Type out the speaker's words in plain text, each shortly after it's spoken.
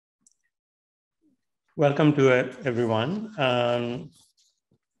Welcome to everyone.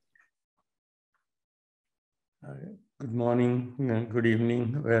 Good morning, good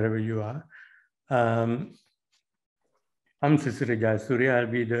evening, wherever you are. I'm Sisira Jayasuri. I'll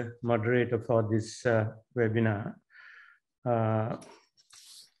be the moderator for this webinar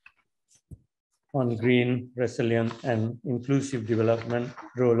on green, resilient, and inclusive development,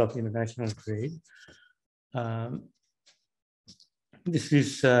 role of international trade. This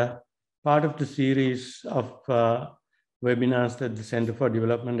is part of the series of webinars that the Center for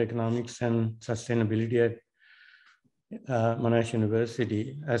Development Economics and Sustainability at Monash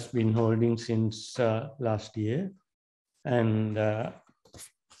University has been holding since last year. And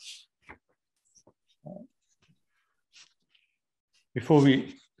before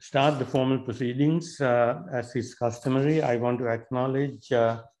we start the formal proceedings, as is customary, I want to acknowledge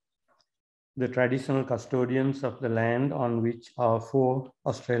the traditional custodians of the land on which our 4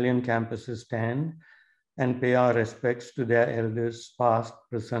 Australian campuses stand and pay our respects to their elders past,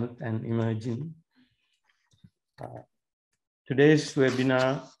 present, and emerging. Today's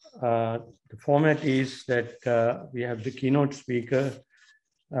webinar, the format is that we have the keynote speaker,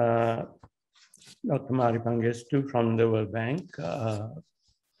 Dr. Mari Pangestu from the World Bank,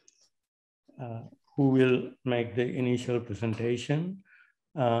 who will make the initial presentation.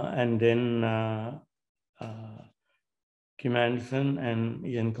 And then Kim Anderson and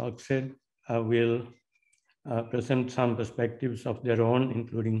Ian Coxhead will present some perspectives of their own,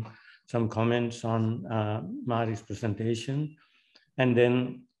 including some comments on Mari's presentation. And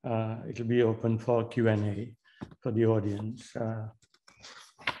then it'll be open for Q&A for the audience.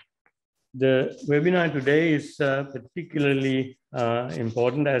 The webinar today is particularly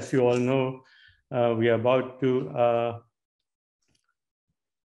important. As you all know, we are about to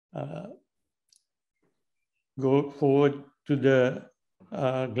go forward to the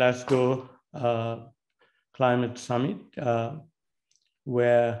Glasgow Climate Summit,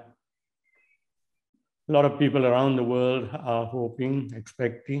 where a lot of people around the world are hoping,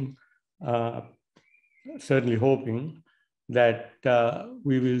 expecting, certainly hoping that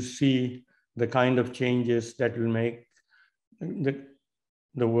we will see the kind of changes that will make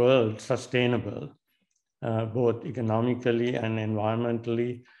the world sustainable, both economically and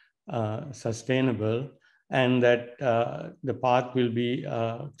environmentally sustainable, and that the path will be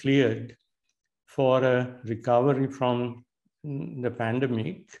cleared for a recovery from the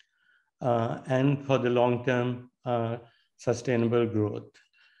pandemic and for the long-term sustainable growth.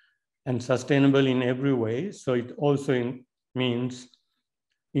 And sustainable in every way, so it also means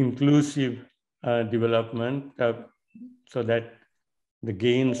inclusive development, so that the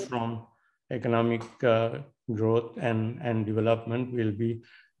gains from economic growth and development will be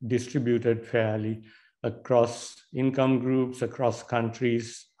distributed fairly across income groups, across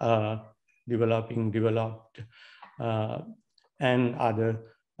countries, developing, developed, and other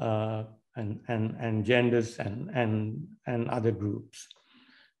and genders and other groups.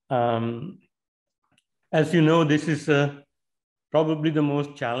 As you know, this is probably the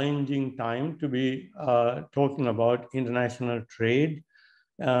most challenging time to be talking about international trade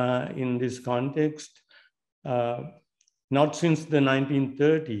in this context. Not since the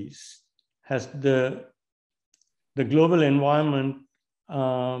 1930s has the global environment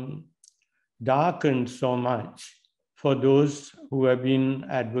darkened so much for those who have been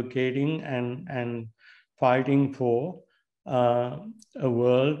advocating and fighting for a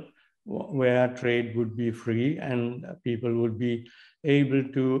world where trade would be free and people would be able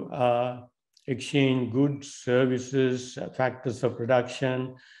to exchange goods, services, factors of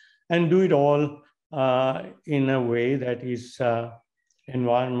production, and do it all in a way that is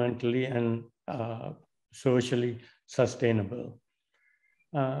environmentally and socially sustainable.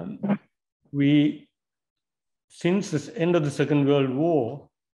 Since the end of the Second World War,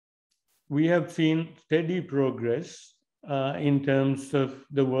 we have seen steady progress in terms of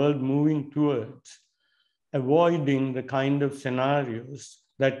the world moving towards avoiding the kind of scenarios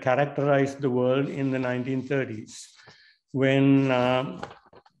that characterized the world in the 1930s, when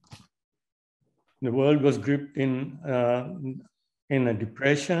the world was gripped in a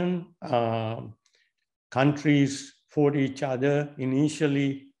depression. Countries fought each other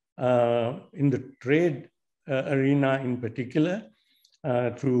initially in the trade arena in particular,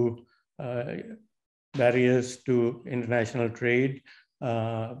 through barriers to international trade,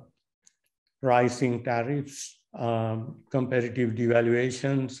 rising tariffs, competitive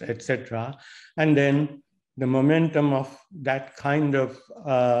devaluations, etc. And then the momentum of that kind of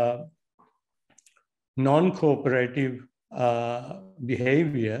non-cooperative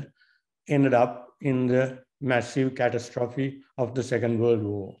behavior ended up in the massive catastrophe of the Second World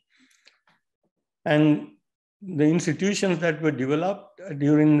War. And the institutions that were developed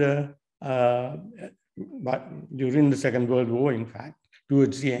during the Second World War, in fact,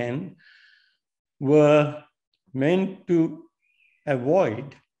 towards the end, were meant to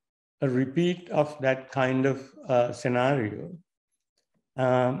avoid a repeat of that kind of scenario.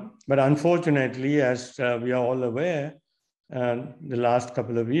 But unfortunately, as we are all aware, the last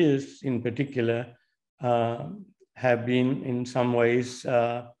couple of years in particular have been in some ways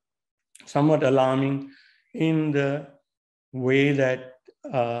somewhat alarming in the way that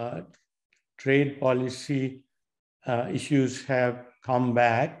trade policy issues have come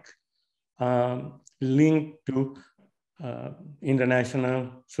back, linked to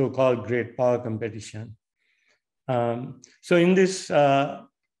international so-called great power competition. So in this,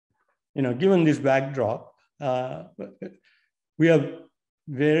 given this backdrop, we are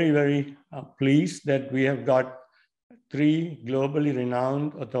very, very pleased that we have got 3 globally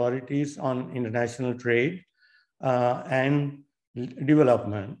renowned authorities on international trade and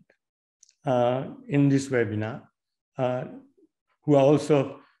development in this webinar, who are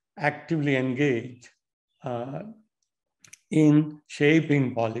also actively engaged in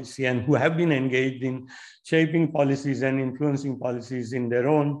shaping policy and who have been engaged in shaping policies and influencing policies in their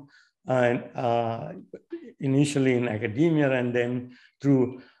own, initially in academia and then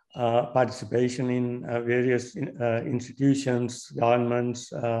through participation in various institutions,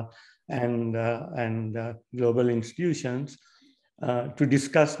 governments, and global institutions to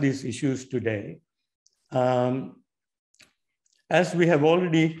discuss these issues today. As we have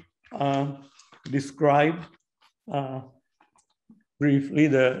already described briefly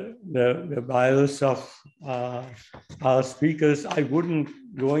the bios of our speakers, I wouldn't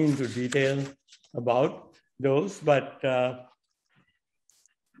go into detail about those, but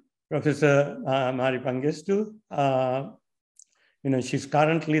Professor Mari Pangestu, she's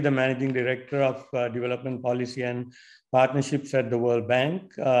currently the Managing Director of Development Policy and Partnerships at the World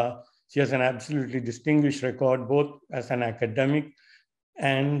Bank. She has an absolutely distinguished record, both as an academic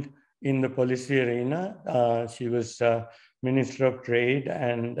and in the policy arena. She was Minister of Trade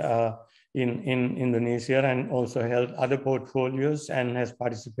and in Indonesia, and also held other portfolios and has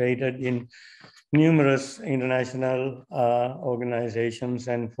participated in numerous international organizations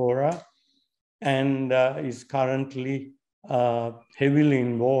and fora, and is currently heavily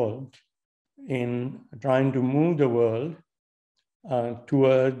involved in trying to move the world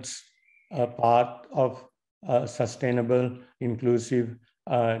towards a path of sustainable, inclusive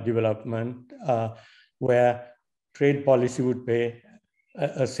development, where trade policy would play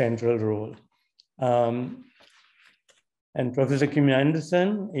a central role. And Professor Kim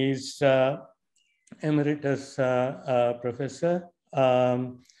Anderson is Emeritus Professor,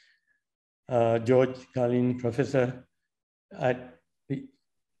 George Carlin Professor at the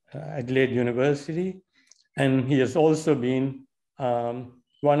Adelaide University, and he has also been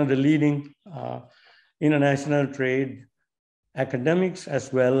one of the leading international trade academics,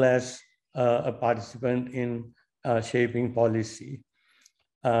 as well as a participant in shaping policy.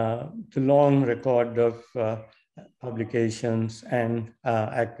 The long record of publications and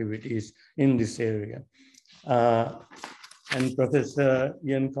activities in this area. And Professor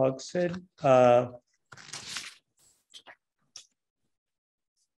Ian Coxhead,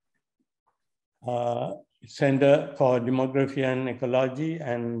 Center for Demography and Ecology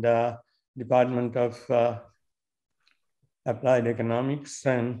and Department of Applied Economics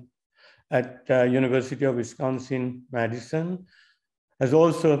and at University of Wisconsin-Madison, has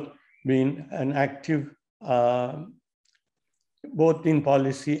also been an active both in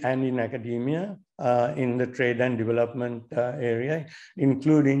policy and in academia in the trade and development area,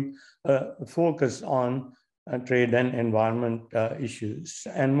 including a focus on trade and environment issues,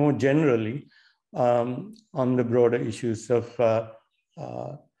 and more generally on the broader issues of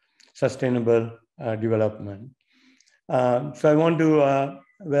sustainable development. So I want to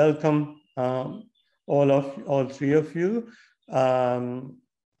welcome all 3 of you.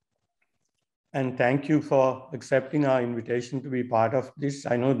 And thank you for accepting our invitation to be part of this.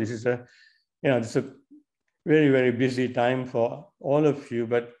 I know this is it's a very, very busy time for all of you,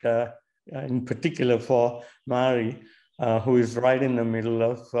 but in particular for Mari, who is right in the middle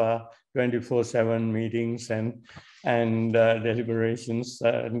of 24/7 meetings and deliberations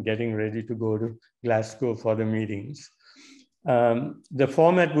and getting ready to go to Glasgow for the meetings. The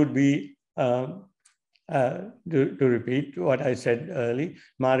format would be, to repeat what I said earlier,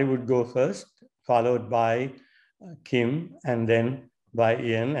 Mari would go first, followed by Kim, and then by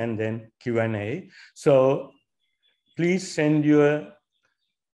Ian, and then Q&A. So please send your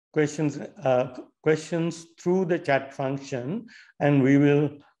questions through the chat function, and we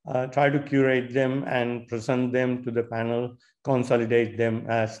will try to curate them and present them to the panel, consolidate them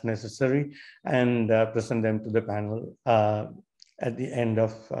as necessary, and present them to the panel at the end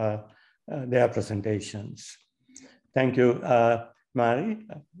of their presentations. Thank you. Mari,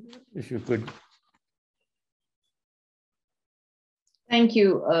 if you could. Thank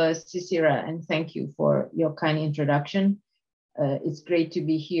you, Cicera, and thank you for your kind introduction. It's great to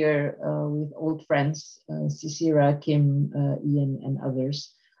be here with old friends, Cicera, Kim, Ian, and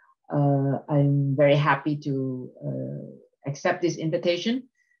others. I'm very happy to accept this invitation,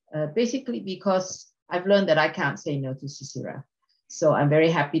 basically because I've learned that I can't say no to Cicera. So I'm very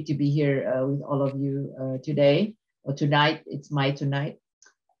happy to be here with all of you today, or tonight. It's my tonight.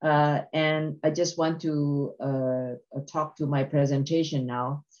 And I just want to talk to my presentation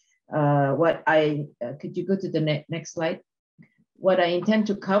now. Could you go to the next slide? What I intend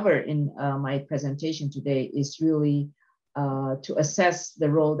to cover in my presentation today is really to assess the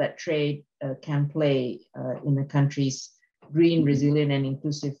role that trade can play in a country's green, resilient, and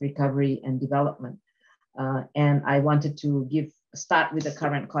inclusive recovery and development. And I wanted to start with the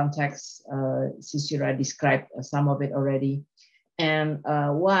current context. Cicera described some of it already, and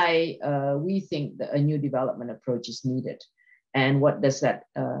why we think that a new development approach is needed, and what does that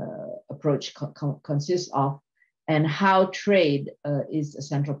approach consist of, and how trade is a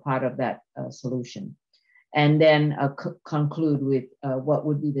central part of that solution. And then conclude with what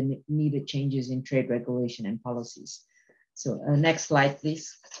would be the needed changes in trade regulation and policies. So next slide,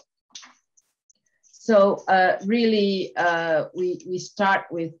 please. So really, we start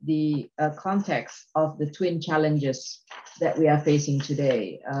with the context of the twin challenges that we are facing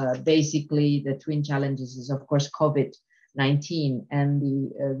today. Basically, the twin challenges is, of course, COVID-19 and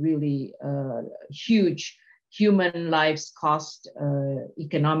the really huge human lives cost,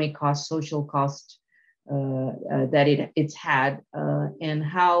 economic cost, social cost that it's had, and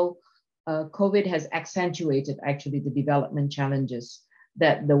how COVID has accentuated actually the development challenges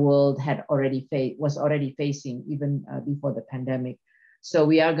that the world was already facing even before the pandemic. So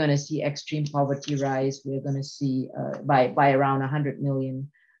we are going to see extreme poverty rise. We're going to see by around 100 million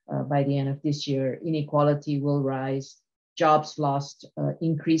by the end of this year. Inequality will rise, jobs lost,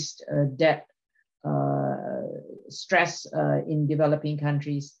 increased debt, stress in developing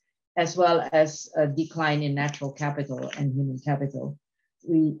countries, as well as a decline in natural capital and human capital.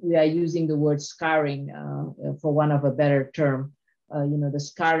 We are using the word scarring for want of a better term. The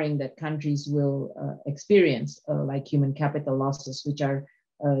scarring that countries will experience, like human capital losses, which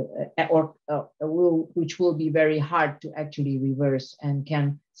will be very hard to actually reverse and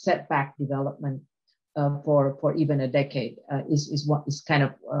can set back development for even a decade, is what is kind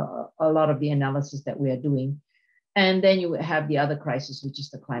of a lot of the analysis that we are doing. And then you have the other crisis, which is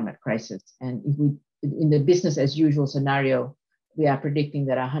the climate crisis. And if we, in the business as usual scenario, we are predicting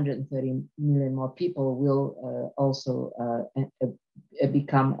that 130 million more people will also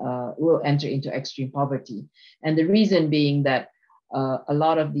will enter into extreme poverty. And the reason being that a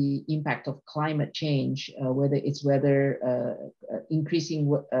lot of the impact of climate change, whether it's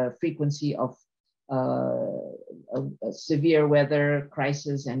increasing frequency of severe weather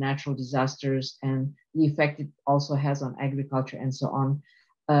crisis and natural disasters, and the effect it also has on agriculture and so on,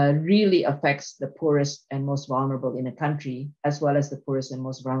 really affects the poorest and most vulnerable in a country, as well as the poorest and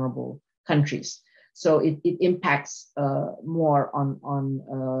most vulnerable countries. So it impacts more on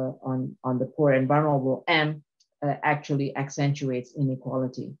the poor and vulnerable, and actually accentuates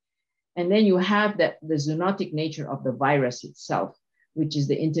inequality. And then you have the zoonotic nature of the virus itself, which is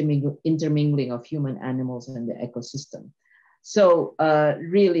the intermingling of human, animals, and the ecosystem. So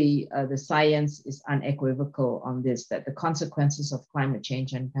really, the science is unequivocal on this, that the consequences of climate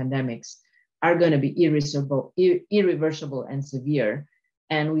change and pandemics are going to be irreversible and severe,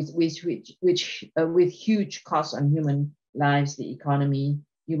 and with huge costs on human lives, the economy,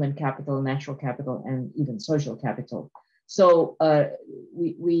 human capital, natural capital, and even social capital. So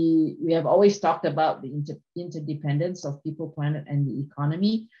we have always talked about the interdependence of people, planet, and the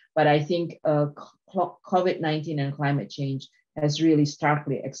economy, but I think COVID-19 and climate change has really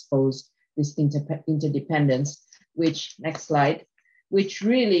starkly exposed this interdependence, which, next slide, which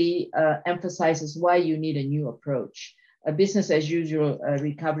really emphasizes why you need a new approach. A business as usual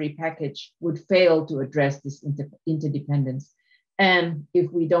recovery package would fail to address this interdependence. And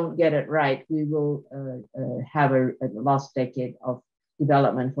if we don't get it right, we will have a lost decade of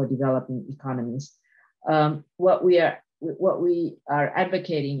development for developing economies. What we are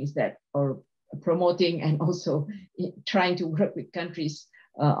advocating is that, or promoting, and also trying to work with countries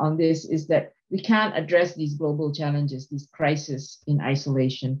on this, is that we can't address these global challenges, these crises, in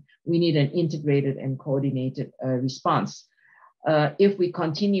isolation. We need an integrated and coordinated response. If we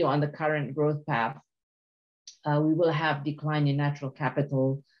continue on the current growth path, we will have decline in natural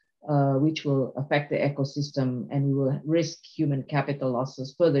capital, which will affect the ecosystem, and we will risk human capital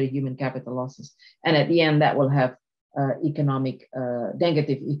losses, further human capital losses. And at the end, that will have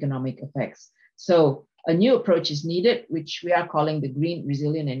negative economic effects. So a new approach is needed, which we are calling the Green,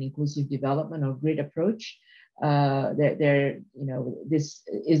 Resilient, and Inclusive Development, or GRID approach. This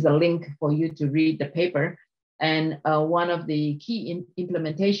is the link for you to read the paper. And one of the key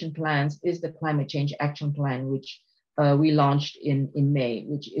implementation plans is the Climate Change Action Plan, which we launched in May,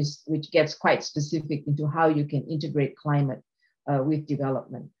 which gets quite specific into how you can integrate climate with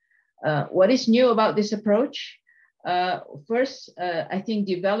development. What is new about this approach? First, I think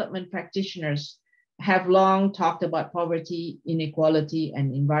development practitioners have long talked about poverty, inequality,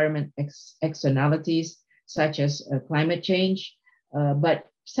 and environment externalities, such as climate change, but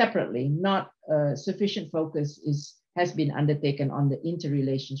separately. Not sufficient focus has been undertaken on the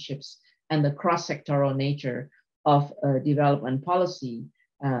interrelationships and the cross-sectoral nature of development policy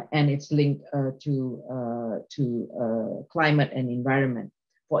and its link to climate and environment.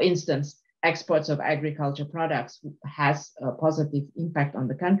 For instance, exports of agriculture products has a positive impact on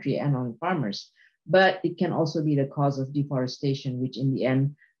the country and on farmers, but it can also be the cause of deforestation, which in the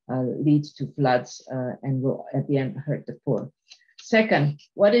end leads to floods and will at the end hurt the poor. Second,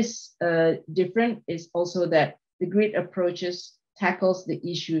 what is different is also that the GRID approaches tackles the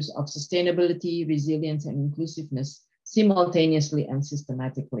issues of sustainability, resilience, and inclusiveness simultaneously and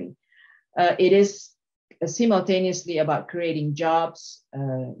systematically. It is simultaneously about creating jobs,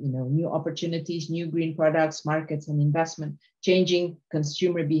 new opportunities, new green products, markets, and investment, changing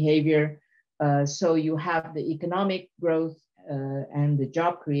consumer behavior. So you have the economic growth and the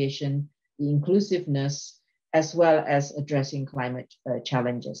job creation, the inclusiveness, as well as addressing climate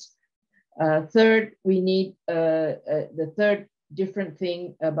challenges. Third, we need the third different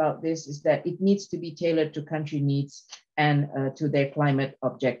thing about this is that it needs to be tailored to country needs and to their climate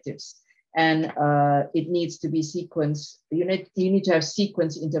objectives. And it needs to be sequenced. You need to have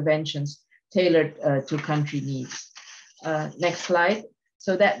sequence interventions tailored to country needs. Next slide.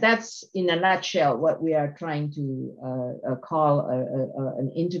 So that's in a nutshell what we are trying to call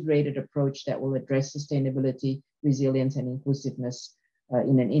an integrated approach that will address sustainability, resilience, and inclusiveness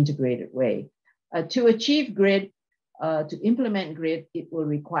in an integrated way. To achieve GRID, to implement GRID, it will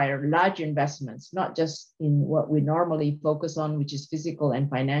require large investments, not just in what we normally focus on, which is physical and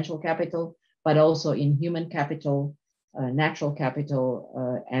financial capital, but also in human capital, natural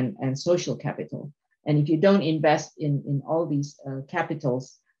capital, and social capital. And if you don't invest in all these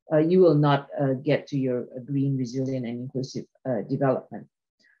capitals, you will not get to your green, resilient, and inclusive development.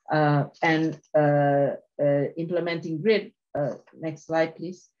 Implementing GRID, next slide,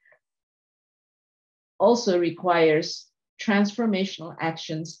 please, also requires transformational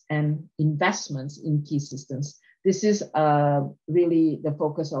actions and investments in key systems. This is really the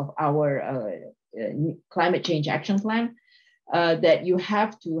focus of our climate change action plan, that you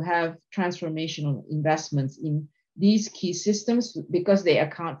have to have transformational investments in these key systems because they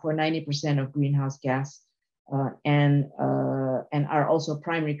account for 90% of greenhouse gas and are also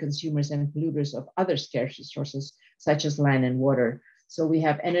primary consumers and polluters of other scarce resources such as land and water. So we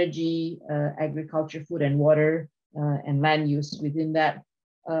have energy, agriculture, food and water, and land use within that,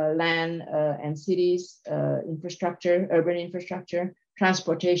 land and cities, infrastructure, urban infrastructure,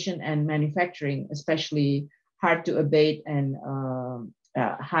 transportation and manufacturing, especially hard to abate and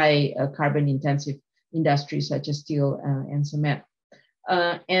high carbon intensive industries such as steel and cement.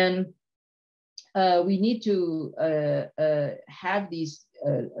 We need to have these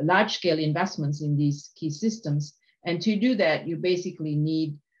large scale investments in these key systems. And to do that, you basically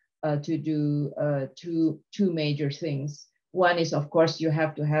need to do two major things. One is, of course, you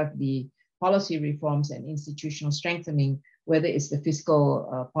have to have the policy reforms and institutional strengthening, whether it's the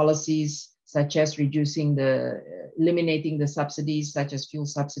fiscal policies, such as eliminating the subsidies, such as fuel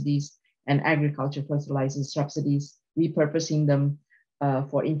subsidies and agriculture fertilizer subsidies, repurposing them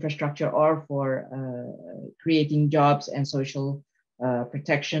for infrastructure or for creating jobs and social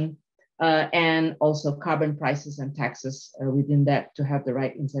protection. And also carbon prices and taxes within that to have the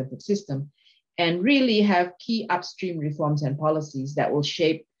right incentive system, and really have key upstream reforms and policies that will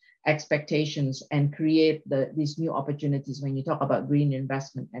shape expectations and create these new opportunities when you talk about green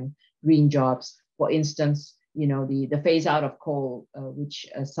investment and green jobs. For instance, the phase out of coal, which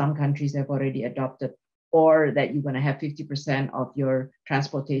some countries have already adopted, or that you're going to have 50% of your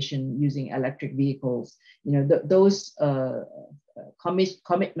transportation using electric vehicles. Those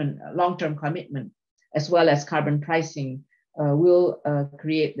commitment, long-term commitment, as well as carbon pricing will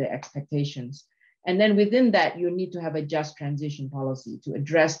create the expectations. And then within that, you need to have a just transition policy to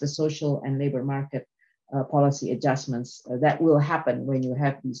address the social and labor market policy adjustments that will happen when you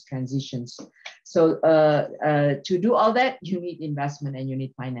have these transitions. So to do all that, you need investment and you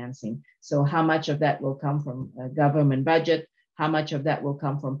need financing. So how much of that will come from government budget? How much of that will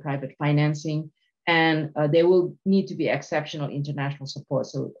come from private financing? And there will need to be exceptional international support.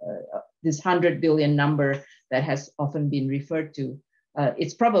 So this 100 billion number that has often been referred to,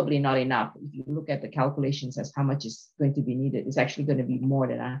 it's probably not enough. If you look at the calculations as how much is going to be needed, it's actually going to be more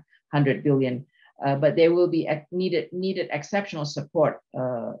than 100 billion. But there will be needed exceptional support,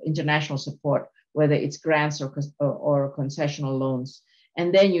 international support, whether it's grants or concessional loans.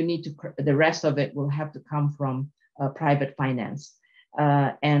 And then you need to, the rest of it will have to come from private finance.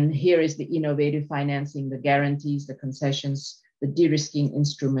 And here is the innovative financing, the guarantees, the concessions, the de-risking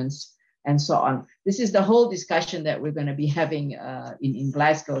instruments, and so on. This is the whole discussion that we're going to be having in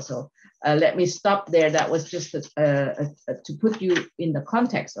Glasgow. So let me stop there. That was just to put you in the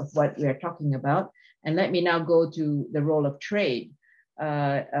context of what we are talking about. And let me now go to the role of trade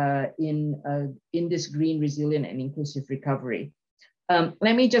in this green, resilient, and inclusive recovery.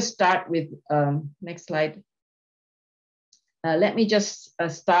 Let me just start with, next slide. Let me just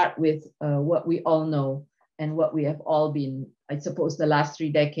start with what we all know and what we have all been, I suppose, the last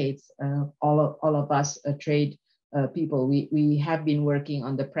 3 decades, all of us trade people, we have been working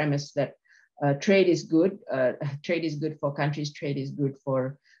on the premise that trade is good. Trade is good for countries. Trade is good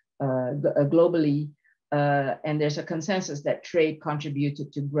for globally. And there's a consensus that trade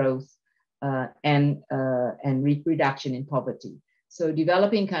contributed to growth and reduction in poverty. So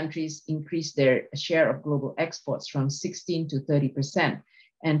developing countries increased their share of global exports from 16 to 30%.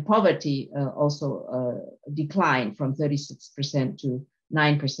 And poverty also declined from 36% to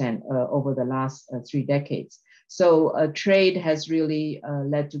 9% over the last 3 decades. So trade has really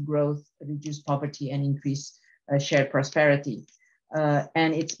led to growth, reduced poverty, and increased shared prosperity.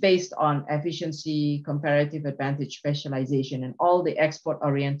 And it's based on efficiency, comparative advantage, specialization, and all the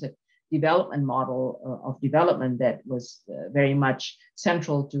export-oriented development model of development that was very much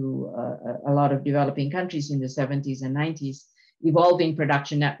central to a lot of developing countries in the 70s and 90s, evolving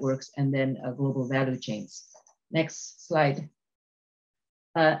production networks, and then global value chains. Next slide.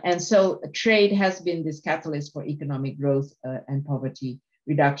 And so trade has been this catalyst for economic growth and poverty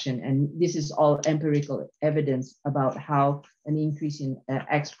reduction. And this is all empirical evidence about how an increase in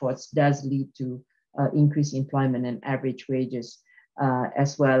exports does lead to increased employment and average wages,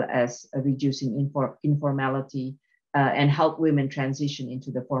 as well as reducing informality and help women transition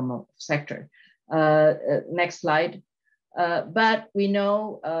into the formal sector. Next slide. But we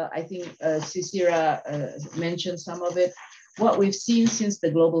know, I think Cicera mentioned some of it, what we've seen since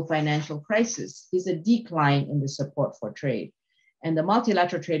the global financial crisis is a decline in the support for trade. And the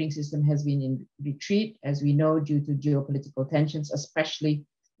multilateral trading system has been in retreat, as we know, due to geopolitical tensions, especially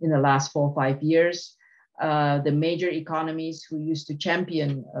in the last 4 or 5 years. The major economies who used to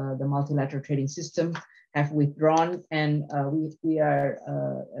champion the multilateral trading system have withdrawn, and we are,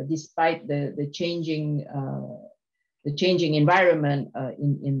 despite the changing environment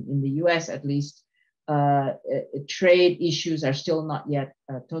in the US at least, trade issues are still not yet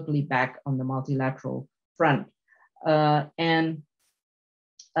totally back on the multilateral front. And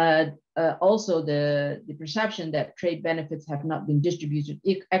also the perception that trade benefits have not been distributed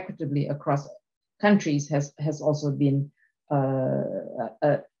equitably across countries has also been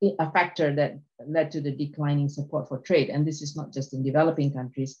a factor that led to the declining support for trade. And this is not just in developing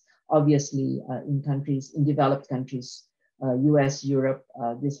countries, obviously in developed countries, US, Europe,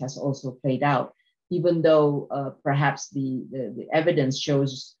 this has also played out, even though perhaps the evidence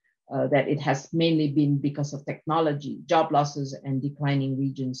shows that it has mainly been because of technology. Job losses and declining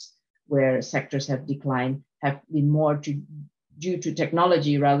regions where sectors have declined have been more due to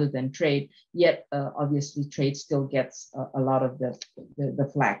technology rather than trade, yet obviously trade still gets a lot of the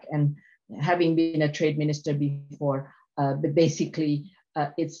flack. And having been a trade minister before, but basically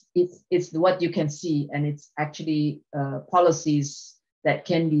it's what you can see, and it's actually policies that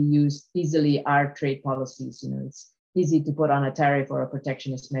can be used easily are trade policies. You know, it's easy to put on a tariff or a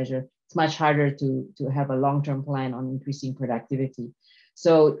protectionist measure. It's much harder to have a long-term plan on increasing productivity.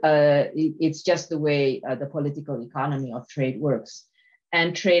 So it's just the way the political economy of trade works.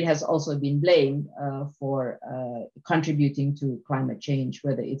 And trade has also been blamed for contributing to climate change,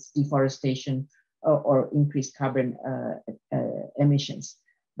 whether it's deforestation or increased carbon emissions.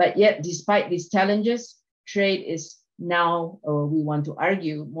 But yet, despite these challenges, trade is now, we want to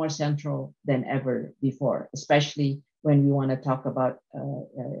argue, more central than ever before, especially when we want to talk about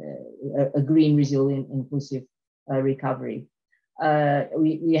a green, resilient, inclusive recovery.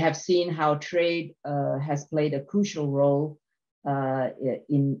 We have seen how trade has played a crucial role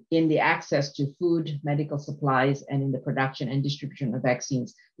in the access to food, medical supplies, and in the production and distribution of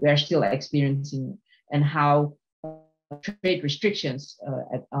vaccines. We are still experiencing, and how trade restrictions,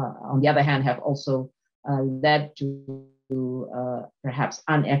 on the other hand, have also led to perhaps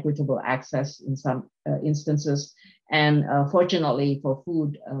unequitable access in some instances. And fortunately for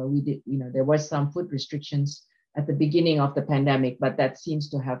food, there was some food restrictions at the beginning of the pandemic, but that seems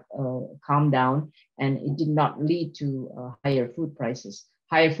to have calmed down, and it did not lead to higher food prices.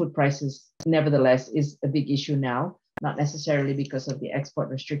 Higher food prices, nevertheless, is a big issue now, not necessarily because of the export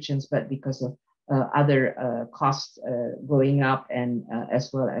restrictions, but because of other costs going up, and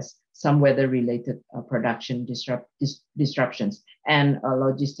as well as some weather-related production disruptions and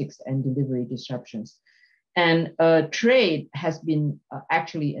logistics and delivery disruptions. And trade has been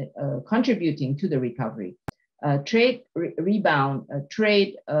actually contributing to the recovery. Trade rebound,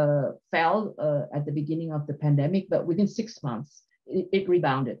 trade fell at the beginning of the pandemic, but within 6 months, it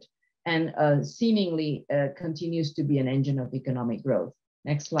rebounded, and seemingly continues to be an engine of economic growth.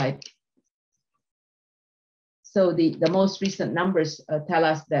 Next slide. So the most recent numbers tell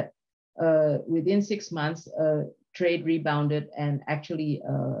us that within 6 months, trade rebounded, and actually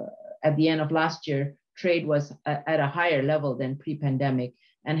at the end of last year, trade was at a higher level than pre-pandemic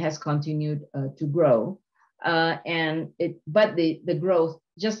and has continued to grow. But the growth,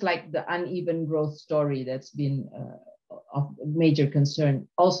 just like the uneven growth story that's been of major concern,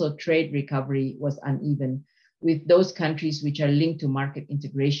 also trade recovery was uneven, with those countries which are linked to market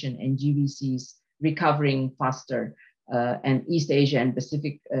integration and GVCs recovering faster, and East Asia and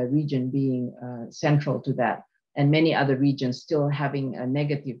Pacific region being central to that, and many other regions still having a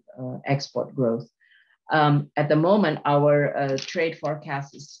negative export growth. At the moment, our trade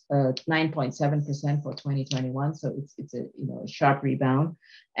forecast is 9.7% for 2021, so it's a sharp rebound,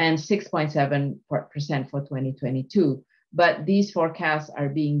 and 6.7% for 2022. But these forecasts are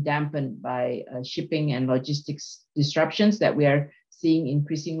being dampened by shipping and logistics disruptions that we are seeing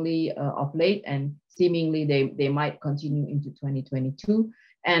increasingly of late, and seemingly they might continue into 2022.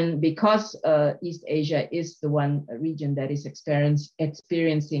 And because East Asia is the one region that is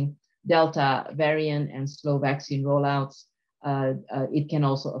experiencing Delta variant and slow vaccine rollouts, it can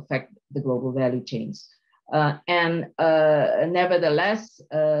also affect the global value chains. Nevertheless,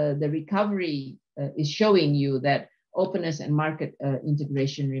 the recovery is showing you that openness and market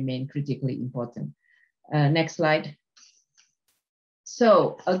integration remain critically important. Next slide.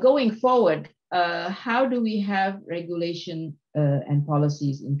 So going forward, how do we have regulation and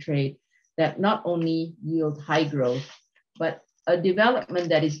policies in trade that not only yield high growth, but a development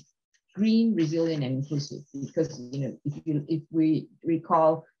that is green, resilient, and inclusive? Because if we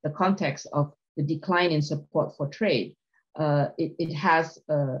recall the context of the decline in support for trade, it has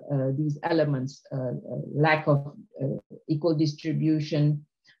these elements: lack of equal distribution,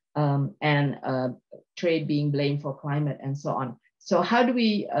 and trade being blamed for climate, and so on. So how do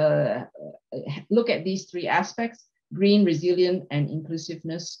we look at these three aspects: green, resilient, and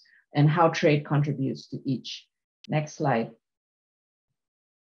inclusiveness, and how trade contributes to each? Next slide.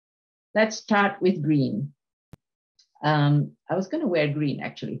 Let's start with green. I was going to wear green,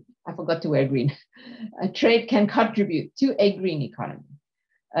 actually. I forgot to wear green. Trade can contribute to a green economy.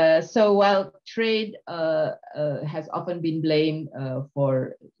 So while trade has often been blamed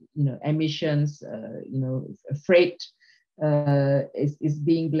for emissions, freight is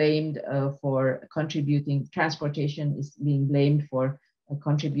being blamed for contributing. Transportation is being blamed for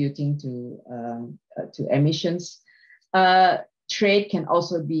contributing to emissions. Trade can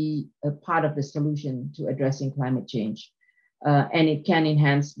also be a part of the solution to addressing climate change, and it can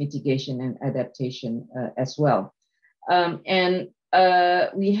enhance mitigation and adaptation as well.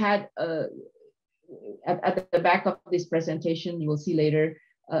 We had, at the back of this presentation, you will see later,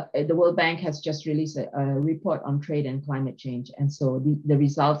 the World Bank has just released a report on trade and climate change. And so the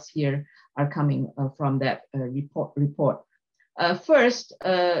results here are coming from that report. First,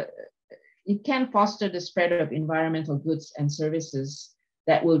 it can foster the spread of environmental goods and services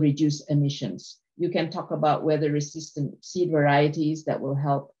that will reduce emissions. You can talk about weather-resistant seed varieties that will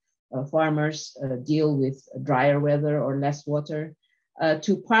help farmers deal with drier weather or less water,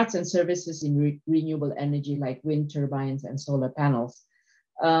 to parts and services in renewable energy like wind turbines and solar panels.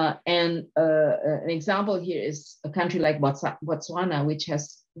 An example here is a country like Botswana, which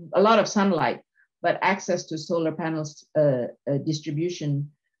has a lot of sunlight, but access to solar panels distribution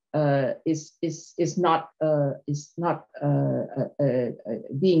is not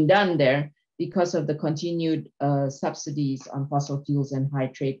being done there because of the continued subsidies on fossil fuels and high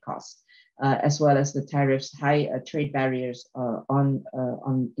trade costs. as well as the tariffs, high trade barriers on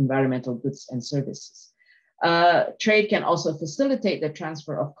environmental goods and services. Trade can also facilitate the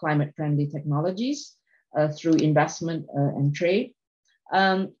transfer of climate-friendly technologies through investment and trade.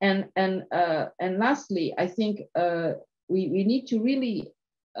 And lastly, I think we need to really,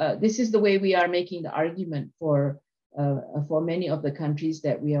 this is the way we are making the argument for many of the countries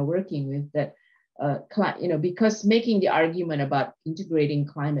that we are working with, that because making the argument about integrating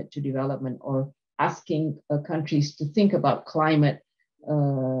climate to development or asking countries to think about climate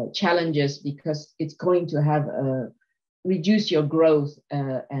challenges, because it's going to have reduce your growth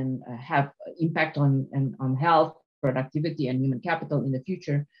and have impact on health, productivity, and human capital in the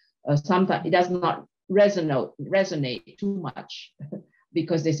future. Sometimes it does not resonate too much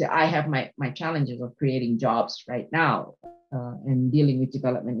because they say, I have my challenges of creating jobs right now and dealing with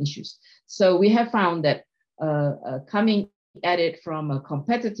development issues. So we have found that coming at it from a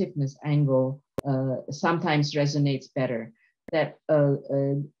competitiveness angle sometimes resonates better. That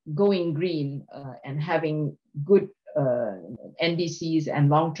going green and having good NDCs and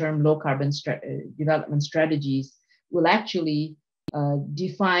long-term low-carbon development strategies will actually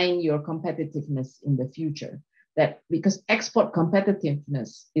define your competitiveness in the future. That because export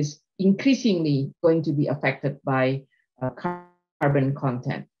competitiveness is increasingly going to be affected by carbon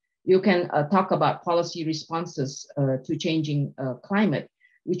content. You can talk about policy responses to changing climate,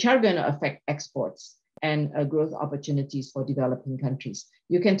 which are going to affect exports and growth opportunities for developing countries.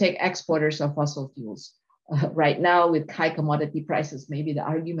 You can take exporters of fossil fuels. Right now, with high commodity prices, maybe the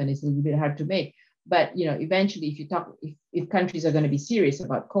argument is a little bit hard to make. But eventually, if countries are going to be serious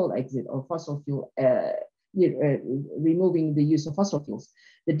about coal exit or fossil fuel, removing the use of fossil fuels,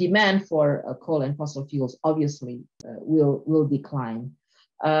 the demand for coal and fossil fuels obviously will decline.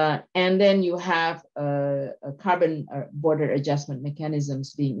 And then you have carbon border adjustment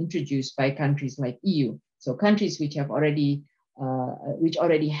mechanisms being introduced by countries like EU. So countries which already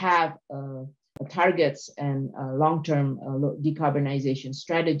have targets and long-term decarbonization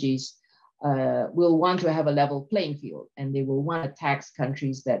strategies will want to have a level playing field, and they will want to tax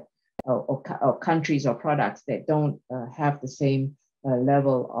countries that or countries or products that don't have the same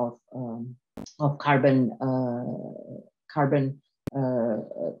level of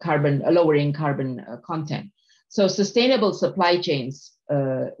lowering carbon content. So sustainable supply chains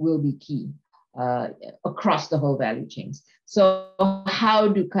will be key across the whole value chains. So how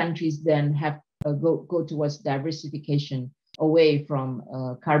do countries then have go towards diversification away from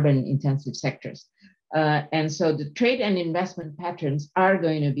carbon intensive sectors? And so the trade and investment patterns are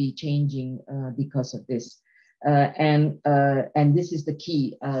going to be changing because of this. And this is the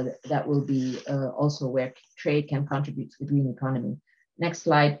key that will be also where trade can contribute to the green economy. Next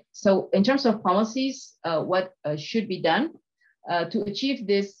slide. So in terms of policies, what should be done to achieve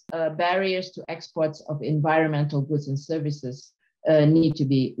this, barriers to exports of environmental goods and services need to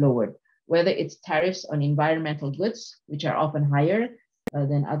be lowered. Whether it's tariffs on environmental goods, which are often higher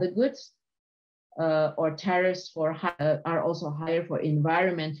than other goods, or tariffs are also higher for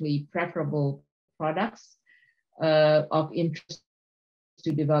environmentally preferable products of interest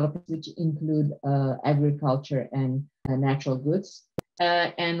to developers, which include agriculture and natural goods.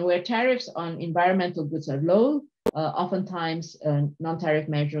 And where tariffs on environmental goods are low, oftentimes non-tariff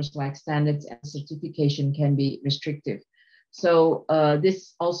measures like standards and certification can be restrictive. So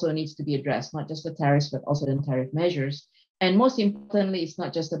this also needs to be addressed, not just the tariffs, but also the non-tariff measures. And most importantly, it's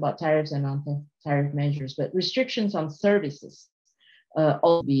not just about tariffs and non-tariff measures, but restrictions on services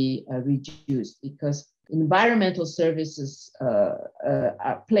also be reduced, because environmental services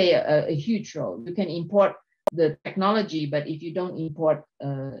play a huge role. You can import the technology, but if you don't import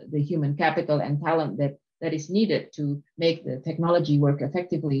the human capital and talent that is needed to make the technology work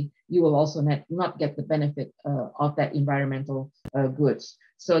effectively, you will also not get the benefit of that environmental goods.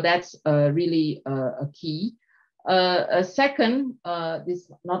 So that's really a key. Second, this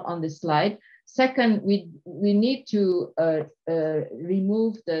not on this slide. Second, we need to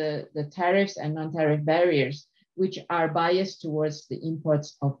remove the tariffs and non-tariff barriers, which are biased towards the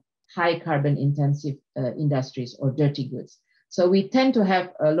imports of high carbon intensive industries or dirty goods. So we tend to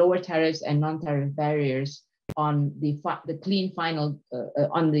have lower tariffs and non-tariff barriers on the clean final,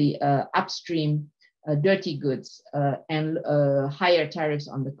 on the upstream dirty goods and higher tariffs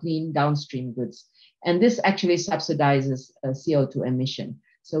on the clean downstream goods. And this actually subsidizes CO2 emission.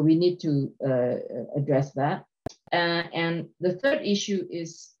 So we need to address that. And the third issue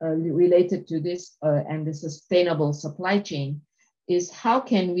is related to this and the sustainable supply chain is how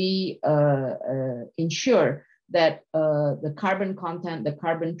can we ensure that the carbon content, the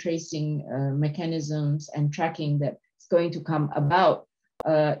carbon tracing mechanisms and tracking that's going to come about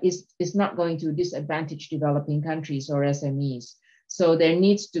is not going to disadvantage developing countries or SMEs. So there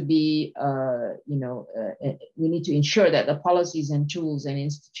needs to be, we need to ensure that the policies and tools and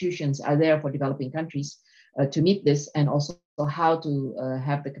institutions are there for developing countries to meet this, and also how to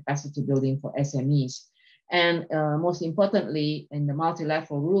have the capacity building for SMEs. And most importantly, in the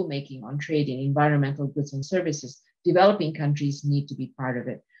multilateral rulemaking on trade in environmental goods and services, developing countries need to be part of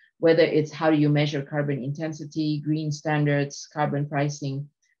it, whether it's how do you measure carbon intensity, green standards, carbon pricing,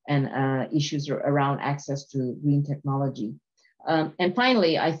 and issues around access to green technology. And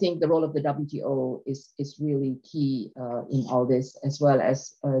finally, I think the role of the WTO is really key in all this, as well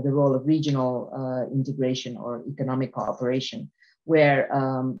as the role of regional integration or economic cooperation, where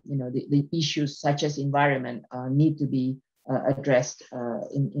the issues such as environment need to be addressed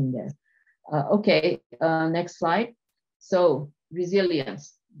in there. Next slide. So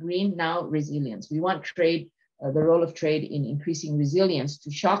resilience, green now resilience. We want trade, the role of trade in increasing resilience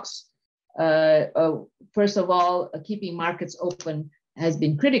to shocks. First of all, keeping markets open has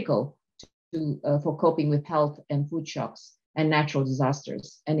been critical for coping with health and food shocks and natural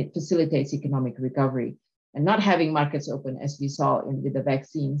disasters, and it facilitates economic recovery. And not having markets open, as we saw with the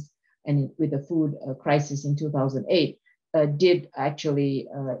vaccines and with the food crisis in 2008, did actually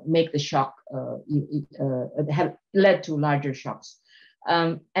make the shock, have led to larger shocks.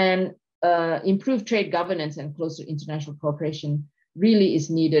 Improved trade governance and closer international cooperation really is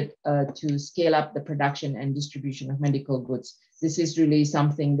needed to scale up the production and distribution of medical goods. This is really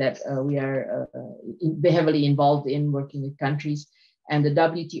something that we are heavily involved in, working with countries. And the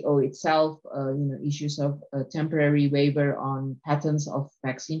WTO itself, issues of temporary waiver on patents of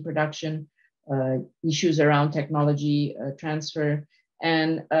vaccine production, issues around technology transfer,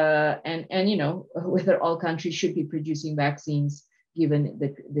 and whether all countries should be producing vaccines, given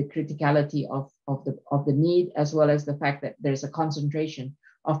the criticality of the need, as well as the fact that there's a concentration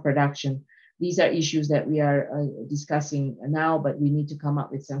of production. These are issues that we are discussing now, but we need to come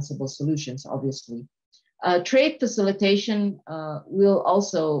up with sensible solutions, obviously. Trade facilitation will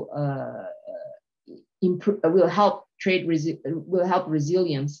also will help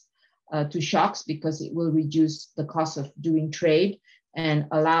resilience to shocks, because it will reduce the cost of doing trade and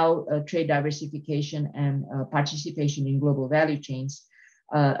allow trade diversification and participation in global value chains.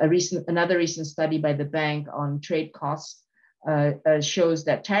 Another recent study by the bank on trade costs shows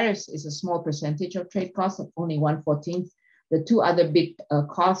that tariffs is a small percentage of trade costs, of only 1/14. The two other big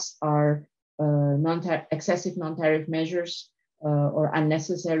costs are excessive non-tariff measures or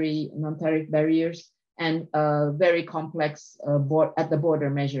unnecessary non-tariff barriers, and very complex at the border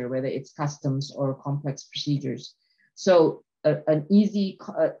measure, whether it's customs or complex procedures. So an easy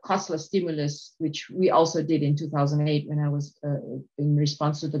costless stimulus, which we also did in 2008 when I was in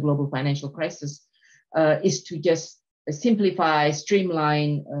response to the global financial crisis, is to just simplify,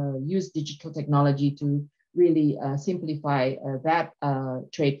 streamline, use digital technology to really simplify that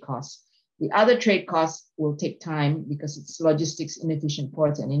trade costs. The other trade costs will take time because it's logistics, inefficient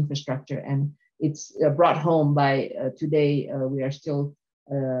ports and infrastructure, and it's brought home by today. We are still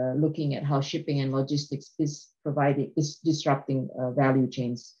looking at how shipping and logistics is disrupting value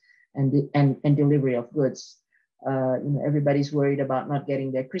chains and delivery of goods. Everybody's worried about not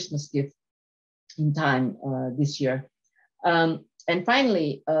getting their Christmas gift in time this year. And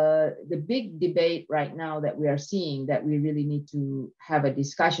finally, the big debate right now that we are seeing, that we really need to have a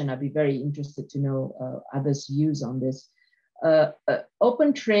discussion. I'd be very interested to know others' views on this.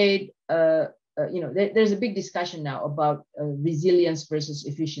 Open trade, there's a big discussion now about resilience versus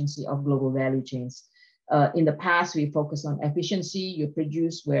efficiency of global value chains. In the past, we focused on efficiency. You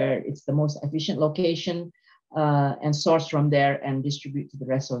produce where it's the most efficient location and source from there and distribute to the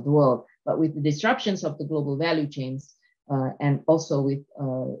rest of the world. But with the disruptions of the global value chains, and also with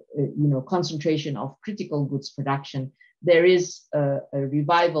concentration of critical goods production, there is a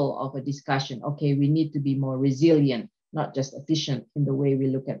revival of a discussion. Okay, we need to be more resilient, not just efficient in the way we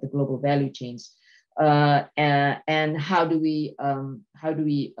look at the global value chains. And how do we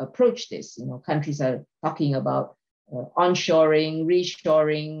approach this? Countries are talking about onshoring,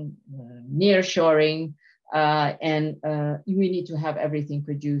 reshoring, nearshoring, and we need to have everything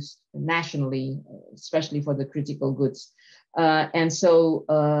produced nationally, especially for the critical goods. And so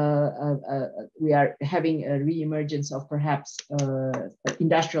we are having a reemergence of perhaps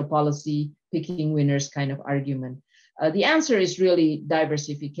industrial policy, picking winners kind of argument. The answer is really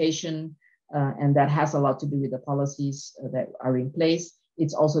diversification, and that has a lot to do with the policies that are in place.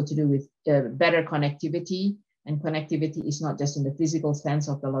 It's also to do with better connectivity, and connectivity is not just in the physical sense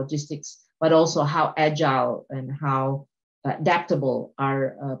of the logistics, but also how agile and how adaptable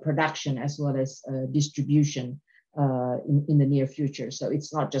our production as well as distribution. in the near future. So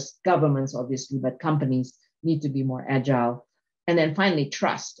it's not just governments, obviously, but companies need to be more agile. And then finally,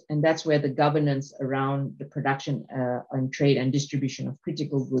 trust. And that's where the governance around the production and trade and distribution of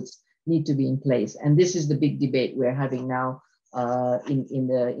critical goods need to be in place. And this is the big debate we're having now in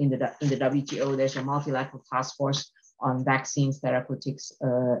the WTO. There's a multilateral task force on vaccines, therapeutics,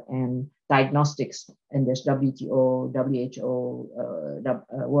 and diagnostics. And there's WTO, WHO,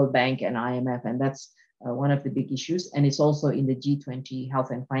 World Bank, and IMF. And that's one of the big issues. And it's also in the G20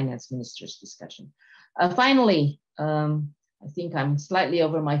 Health and Finance Ministers discussion. Finally, I think I'm slightly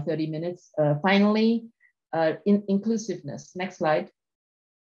over my 30 minutes. Finally, inclusiveness. Next slide.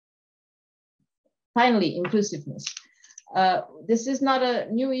 Finally, inclusiveness. This is not a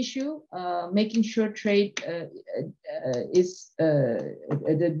new issue. Making sure trade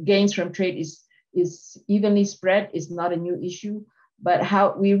the gains from trade is evenly spread is not a new issue, but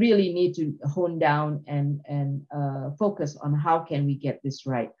how we really need to hone down and focus on how can we get this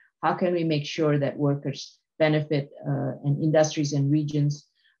right? How can we make sure that workers benefit and industries and regions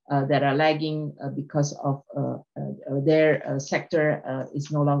that are lagging because of their sector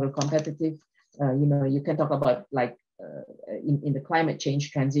is no longer competitive? You can talk about like in the climate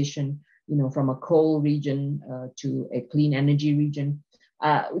change transition, from a coal region to a clean energy region.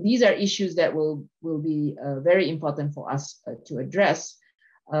 These are issues that will be very important for us to address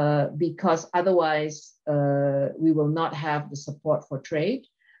because otherwise we will not have the support for trade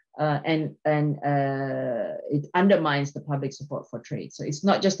and it undermines the public support for trade. So it's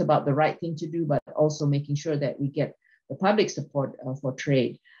not just about the right thing to do, but also making sure that we get the public support for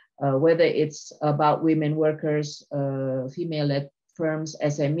trade. Whether it's about women workers, female-led firms,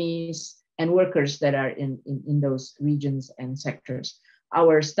 SMEs, and workers that are in those regions and sectors.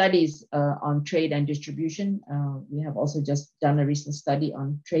 Our studies on trade and distribution, we have also just done a recent study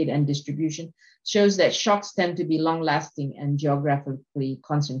on trade and distribution, shows that shocks tend to be long-lasting and geographically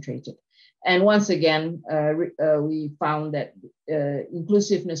concentrated. And once again, we found that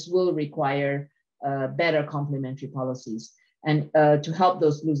inclusiveness will require better complementary policies. And to help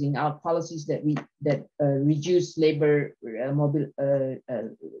those losing out, policies that reduce labor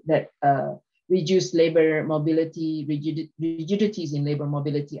reduce labor mobility, rigidities in labor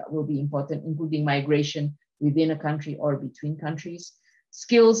mobility will be important, including migration within a country or between countries,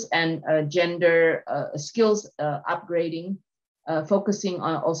 skills and gender skills upgrading, focusing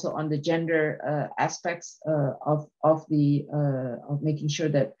also on the gender aspects of making sure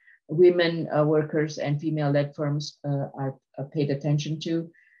that women workers and female-led firms are paid attention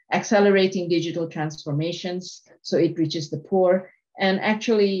to, accelerating digital transformations so it reaches the poor. And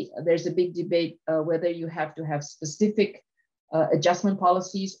actually, there's a big debate whether you have to have specific adjustment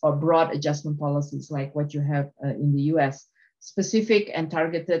policies or broad adjustment policies like what you have in the US. Specific and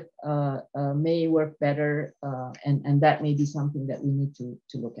targeted may work better, and that may be something that we need to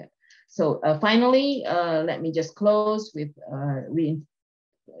look at. So finally, let me just close with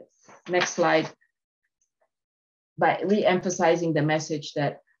next slide, by re-emphasizing the message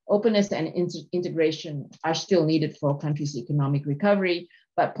that openness and integration are still needed for a country's economic recovery,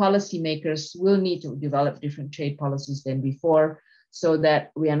 but policymakers will need to develop different trade policies than before so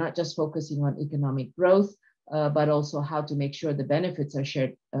that we are not just focusing on economic growth, but also how to make sure the benefits are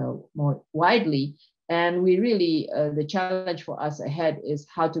shared more widely. And we really, the challenge for us ahead is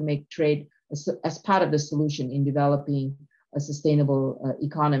how to make trade as part of the solution in developing a sustainable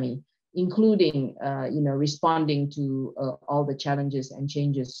economy, including responding to all the challenges and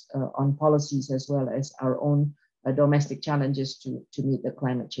changes on policies, as well as our own domestic challenges to meet the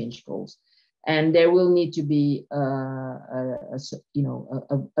climate change goals. And there will need to be a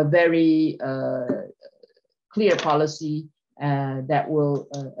very clear policy that will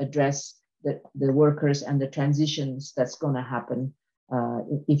address the workers and the transitions that's going to happen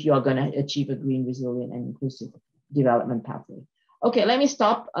if you are going to achieve a green, resilient, and inclusive development pathway. Okay, let me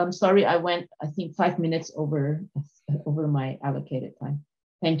stop. I'm sorry, I went, I think, 5 minutes over my allocated time.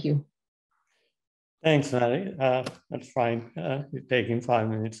 Thank you. Thanks, Mary. That's fine. You're taking 5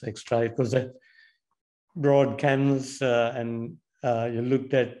 minutes extra. It was a broad canvas, and you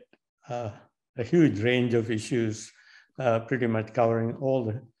looked at a huge range of issues, pretty much covering all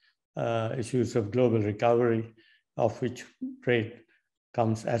the issues of global recovery, of which trade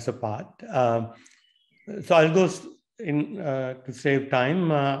comes as a part. So I'll go to save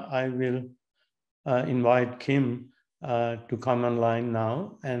time. I will invite Kim to come online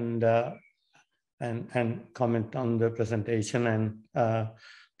now and comment on the presentation and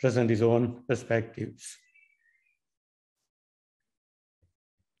present his own perspectives.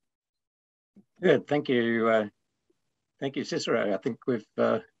 Good, thank you. Thank you, Cicero. I think we've,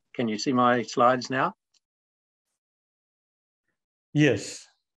 can you see my slides now? Yes.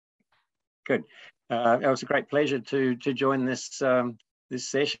 Good. It was a great pleasure to join this this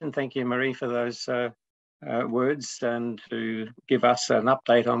session. Thank you, Marie, for those words and to give us an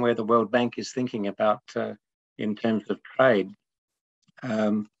update on where the World Bank is thinking about in terms of trade.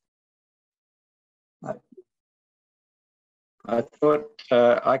 I thought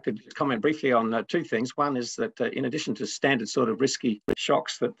I could comment briefly on two things. One is that in addition to standard sort of risky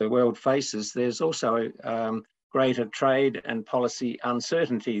shocks that the world faces, there's also greater trade and policy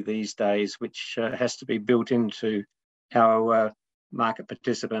uncertainty these days, which has to be built into how market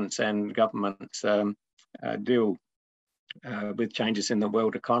participants and governments deal with changes in the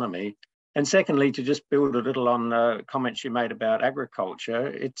world economy. And secondly, to just build a little on comments you made about agriculture,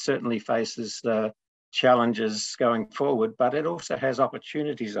 it certainly faces challenges going forward, but it also has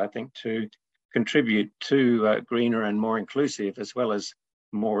opportunities, I think, to contribute to greener and more inclusive, as well as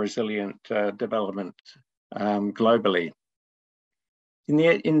more resilient development globally.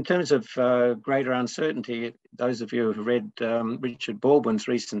 In terms of greater uncertainty, those of you who have read Richard Baldwin's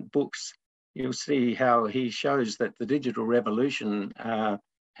recent books, you'll see how he shows that the digital revolution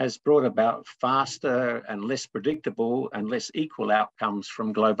has brought about faster and less predictable and less equal outcomes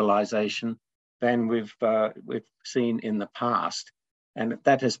from globalization than we've seen in the past. And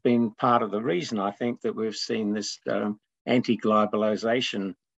that has been part of the reason, I think, that we've seen this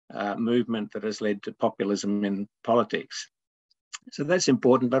anti-globalization movement that has led to populism in politics. So that's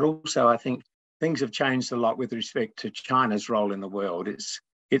important, but also I think things have changed a lot with respect to China's role in the world. It's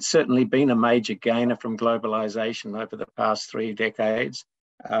certainly been a major gainer from globalization over the past 3 decades.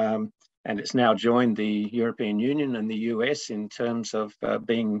 And it's now joined the European Union and the US in terms of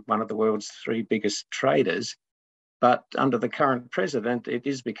being one of the world's 3 biggest traders. But under the current president, it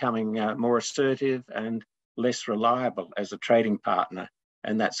is becoming more assertive and less reliable as a trading partner.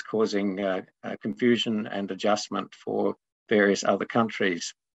 And that's causing confusion and adjustment for various other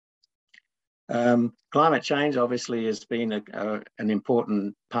countries. Climate change obviously has been an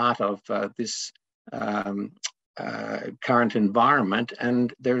important part of this current environment,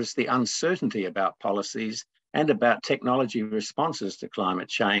 and there's the uncertainty about policies and about technology responses to climate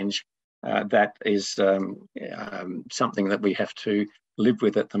change that is something that we have to live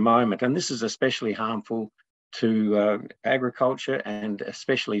with at the moment. And this is especially harmful to agriculture and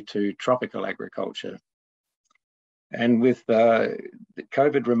especially to tropical agriculture. And with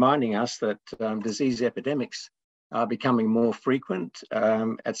COVID reminding us that disease epidemics are becoming more frequent.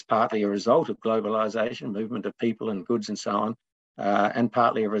 It's partly a result of globalization, movement of people and goods and so on, and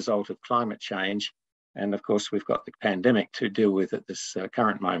partly a result of climate change. And of course, we've got the pandemic to deal with at this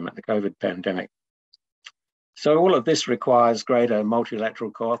current moment, the COVID pandemic. So all of this requires greater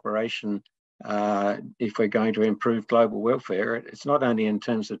multilateral cooperation if we're going to improve global welfare. It's not only in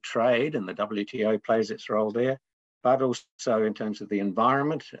terms of trade, and the WTO plays its role there, but also in terms of the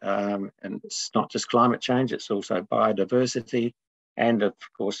environment. And it's not just climate change, it's also biodiversity and of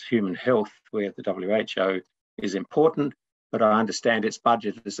course human health, where the WHO is important, but I understand its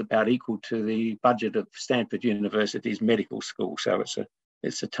budget is about equal to the budget of Stanford University's medical school. So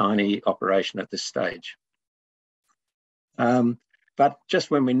it's a tiny operation at this stage. But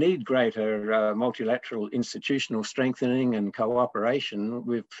just when we need greater multilateral institutional strengthening and cooperation,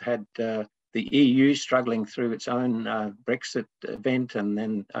 we've had the EU struggling through its own Brexit event, and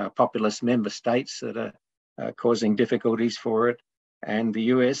then populist member states that are causing difficulties for it. And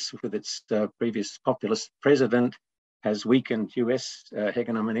the US, with its previous populist president, has weakened US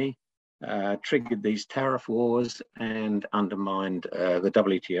hegemony, triggered these tariff wars, and undermined the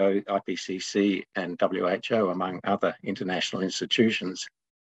WTO, IPCC, and WHO, among other international institutions.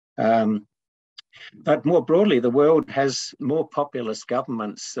 But more broadly, the world has more populist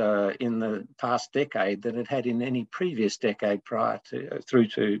governments in the past decade than it had in any previous decade prior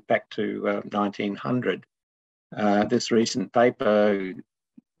to, back to 1900. This recent paper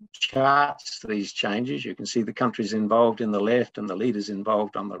charts these changes. You can see the countries involved in the left and the leaders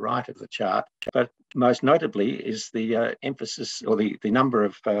involved on the right of the chart. But most notably is the emphasis, or the number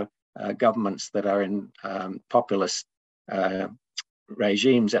of governments that are in populist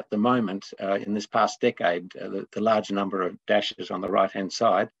regimes at the moment in this past decade, the large number of dashes on the right-hand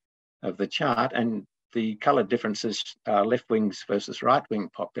side of the chart, and the coloured differences are left-wings versus right-wing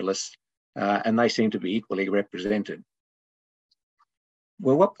populists, and they seem to be equally represented.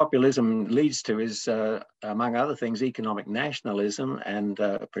 Well, what populism leads to is, among other things, economic nationalism and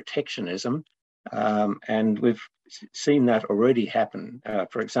protectionism, and we've seen that already happen.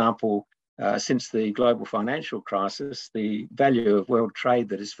 For example, since the global financial crisis, the value of world trade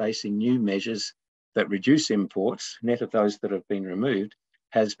that is facing new measures that reduce imports, net of those that have been removed,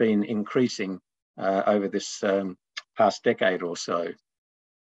 has been increasing over this past decade or so.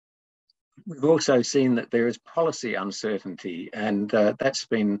 We've also seen that there is policy uncertainty, and that's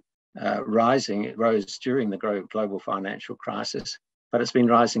been rising. It rose during the global financial crisis, but it's been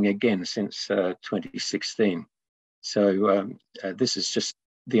rising again since 2016. So this is just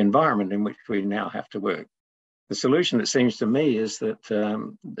the environment in which we now have to work. The solution, it seems to me, is that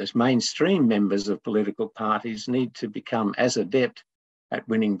those mainstream members of political parties need to become as adept at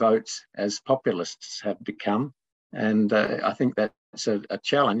winning votes as populists have become. And I think that's a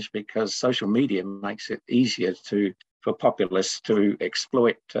challenge, because social media makes it easier for populists to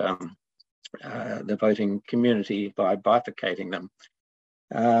exploit the voting community by bifurcating them.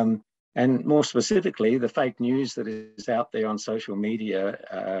 And more specifically, the fake news that is out there on social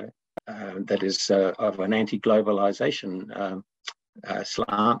media that is of an anti-globalization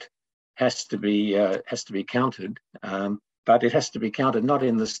slant has to be countered. But it has to be countered not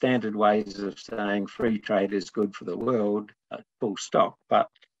in the standard ways of saying free trade is good for the world, full stop, but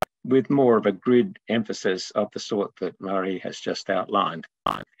with more of a grid emphasis of the sort that Murray has just outlined.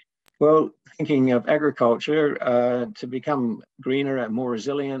 Well, thinking of agriculture, to become greener and more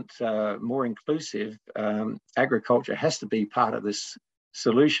resilient, more inclusive, agriculture has to be part of this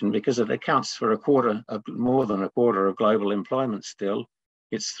solution, because it accounts for more than a quarter of global employment still.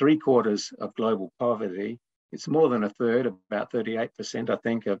 It's 3/4 of global poverty. It's more than a third, about 38%, I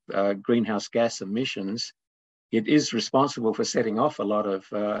think, of greenhouse gas emissions. It is responsible for setting off a lot of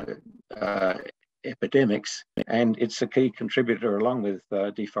epidemics, and it's a key contributor, along with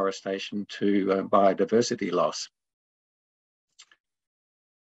deforestation, to biodiversity loss.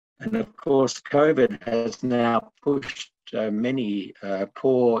 And of course, COVID has now pushed many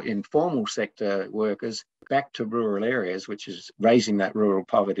poor informal sector workers back to rural areas, which is raising that rural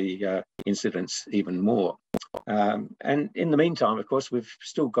poverty incidence even more. And in the meantime, of course, we've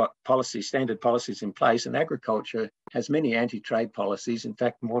still got standard policies in place, and agriculture has many anti-trade policies, in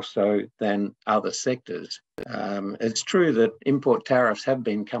fact, more so than other sectors. It's true that import tariffs have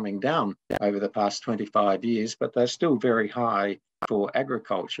been coming down over the past 25 years, but they're still very high for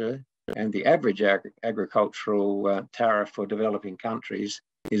agriculture, and the average agricultural tariff for developing countries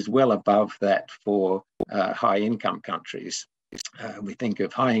is well above that for high-income countries. We think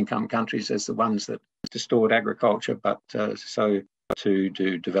of high-income countries as the ones that distort agriculture, but so too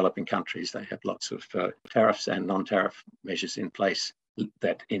do developing countries. They have lots of tariffs and non-tariff measures in place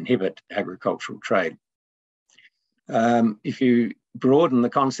that inhibit agricultural trade. If you broaden the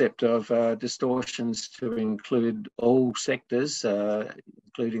concept of distortions to include all sectors,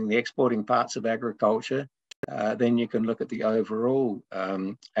 including the exporting parts of agriculture, then you can look at the overall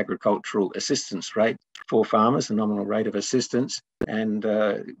agricultural assistance rate for farmers, the nominal rate of assistance. And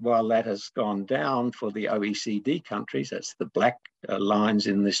while that has gone down for the OECD countries, that's the black lines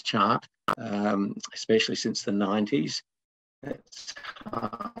in this chart, especially since the 90s, it's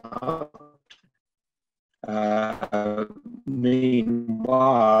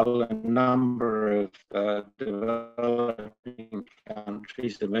meanwhile, a number of developing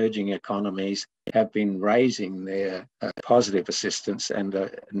countries, emerging economies, have been raising their positive assistance and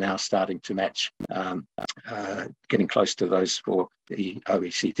are now starting to match, getting close to those for the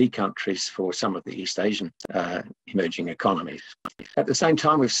OECD countries for some of the East Asian emerging economies. At the same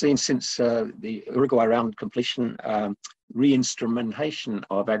time, we've seen since the Uruguay round completion, re-instrumentation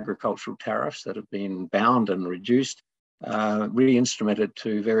of agricultural tariffs that have been bound and reduced, re-instrumented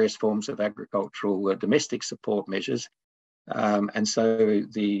to various forms of agricultural domestic support measures. And so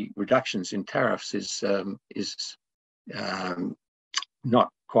the reductions in tariffs is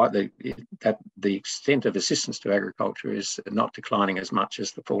not quite the extent of assistance to agriculture is not declining as much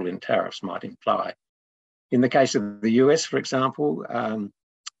as the fall in tariffs might imply. In the case of the US, for example,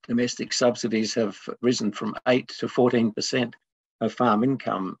 domestic subsidies have risen from 8 to 14% of farm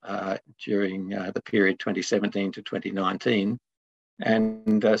income during the period 2017 to 2019.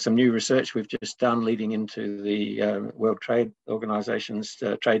 And some new research we've just done leading into the World Trade Organization's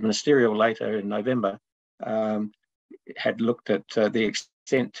Trade Ministerial later in November had looked at the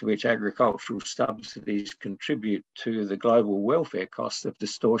extent to which agricultural subsidies contribute to the global welfare costs of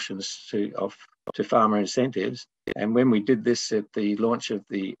distortions to farmer incentives. And when we did this at the launch of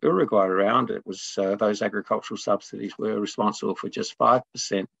the Uruguay round, it was those agricultural subsidies were responsible for just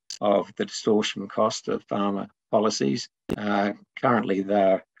 5% of the distortion cost of farmer policies. Currently,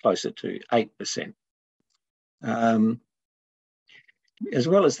 they're closer to 8%. As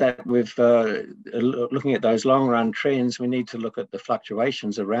well as that, with looking at those long-run trends, we need to look at the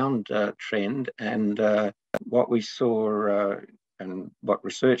fluctuations around trend. And what we saw and what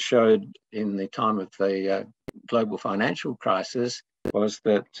research showed in the time of the global financial crisis was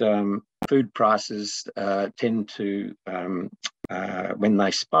that food prices tend to, when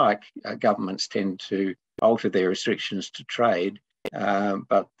they spike, governments tend to alter their restrictions to trade.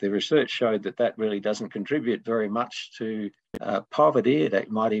 But the research showed that that really doesn't contribute very much to poverty.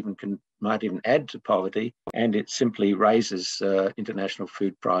 It might even add to poverty, and it simply raises international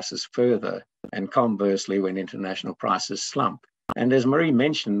food prices further. And conversely, when international prices slump. And as Marie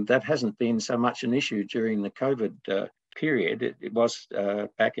mentioned, that hasn't been so much an issue during the COVID period. It was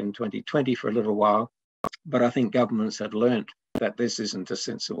back in 2020 for a little while, but I think governments had learnt that this isn't a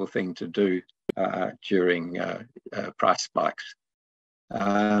sensible thing to do during price spikes.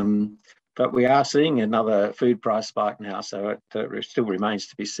 But we are seeing another food price spike now, so it still remains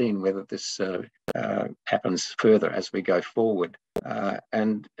to be seen whether this happens further as we go forward.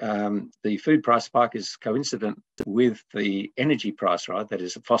 And the food price spike is coincident with the energy price rise, that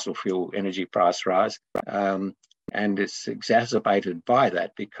is a fossil fuel energy price rise, and it's exacerbated by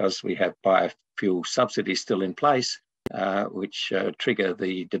that because we have biofuel subsidies still in place, which trigger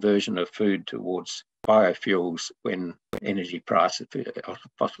the diversion of food towards biofuels when energy prices,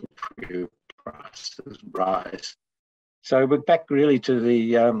 fossil fuel prices rise. So we're back really to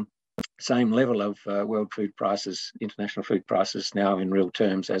the same level of world food prices, international food prices now in real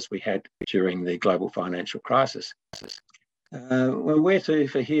terms as we had during the global financial crisis. Well, where to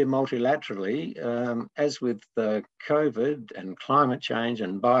for here multilaterally, as with COVID and climate change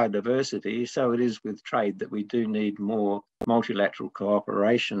and biodiversity, so it is with trade that we do need more multilateral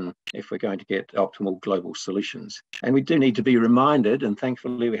cooperation if we're going to get optimal global solutions. And we do need to be reminded, and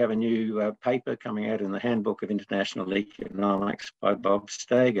thankfully we have a new paper coming out in the Handbook of International Economics by Bob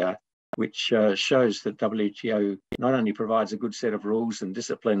Steger, which shows that WTO not only provides a good set of rules and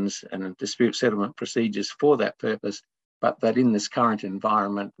disciplines and dispute settlement procedures for that purpose, but that in this current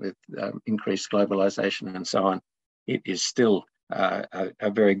environment with increased globalization and so on, it is still a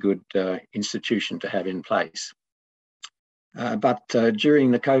very good institution to have in place. But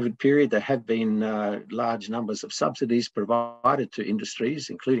during the COVID period, there have been large numbers of subsidies provided to industries,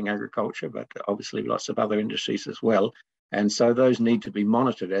 including agriculture, but obviously lots of other industries as well. And so those need to be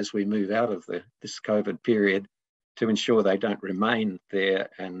monitored as we move out of this COVID period to ensure they don't remain there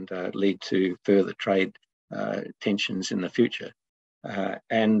and lead to further trade tensions in the future.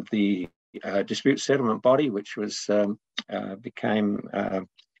 And the dispute settlement body, which was became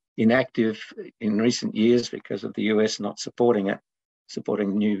inactive in recent years because of the US not supporting it,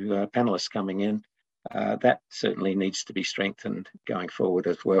 supporting new panelists coming in, that certainly needs to be strengthened going forward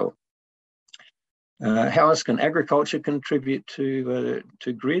as well. How else can agriculture contribute to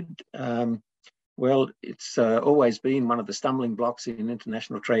GRID? Well, it's always been one of the stumbling blocks in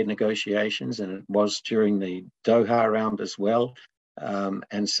international trade negotiations, and it was during the Doha round as well.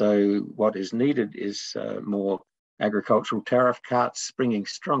 And so what is needed is more agricultural tariff cuts, bringing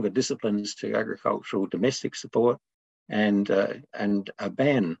stronger disciplines to agricultural domestic support, and a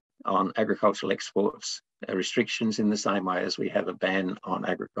ban on agricultural exports, restrictions in the same way as we have a ban on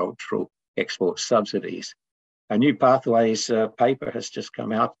agricultural export subsidies. A new pathways paper has just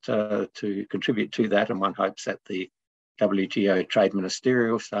come out to contribute to that, and one hopes that the WTO Trade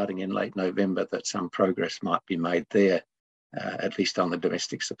Ministerial, starting in late November, that some progress might be made there, at least on the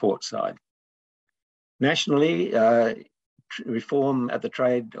domestic support side. Nationally, reform at the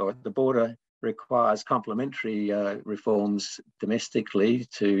trade or at the border requires complementary reforms domestically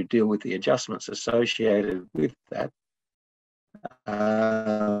to deal with the adjustments associated with that.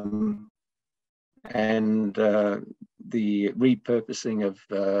 And the repurposing of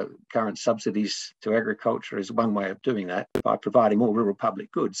current subsidies to agriculture is one way of doing that, by providing more rural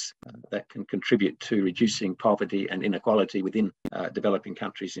public goods that can contribute to reducing poverty and inequality within developing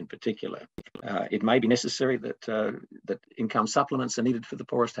countries in particular. It may be necessary that, that income supplements are needed for the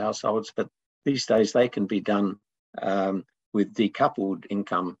poorest households, but these days they can be done with decoupled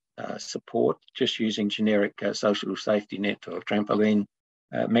income support, just using generic social safety net or trampoline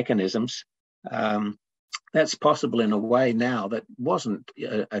mechanisms. That's possible in a way now that wasn't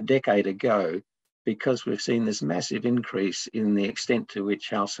a decade ago, because we've seen this massive increase in the extent to which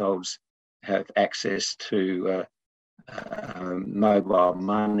households have access to mobile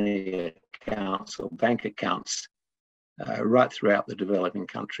money accounts or bank accounts right throughout the developing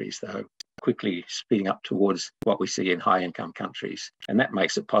countries, though quickly speeding up towards what we see in high-income countries. And that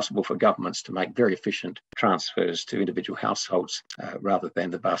makes it possible for governments to make very efficient transfers to individual households rather than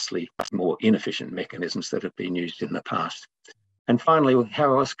the vastly more inefficient mechanisms that have been used in the past. And finally,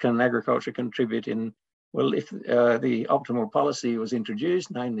 how else can agriculture contribute in? Well, if the optimal policy was introduced,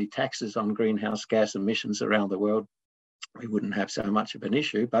 namely taxes on greenhouse gas emissions around the world, we wouldn't have so much of an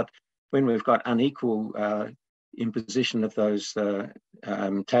issue. But when we've got unequal imposition of those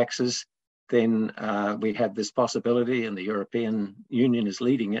taxes, then we have this possibility, and the European Union is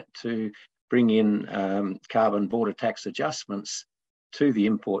leading it, to bring in carbon border tax adjustments to the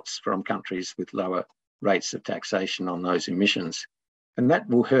imports from countries with lower rates of taxation on those emissions. And that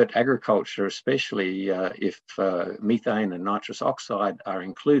will hurt agriculture, especially if methane and nitrous oxide are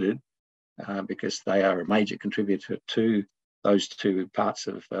included, because they are a major contributor to those two parts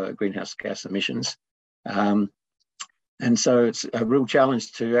of greenhouse gas emissions. And so it's a real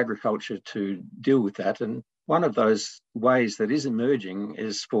challenge to agriculture to deal with that. And one of those ways that is emerging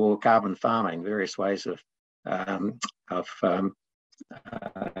is for carbon farming, various ways of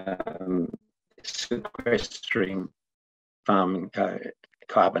sequestering farming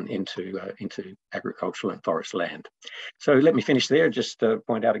carbon into agricultural and forest land. So let me finish there. Just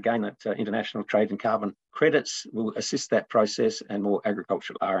point out again that international trade in carbon credits will assist that process, and more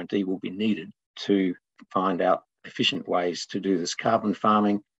agricultural R&D will be needed to find out efficient ways to do this carbon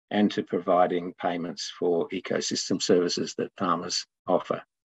farming and to providing payments for ecosystem services that farmers offer.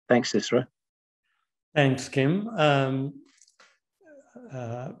 Thanks, Isra. Thanks, Kim.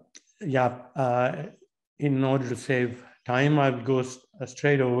 In order to save time, I'll go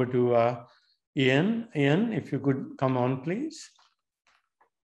straight over to Ian. Ian, if you could come on, please.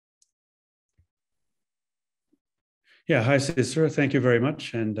 Yeah, hi, Isra. Thank you very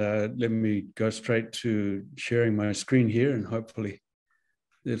much. And let me go straight to sharing my screen here, and hopefully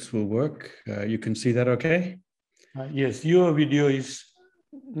this will work. You can see that okay? Yes, your video is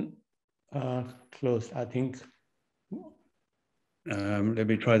closed, I think. Let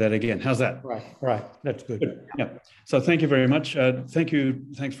me try that again. How's that? Right. That's good. Yeah. So thank you very much.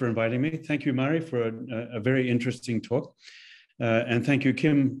 Thanks for inviting me. Thank you, Mari, for a very interesting talk. And thank you,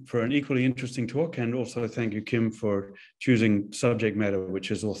 Kim, for an equally interesting talk. And also thank you, Kim, for choosing subject matter,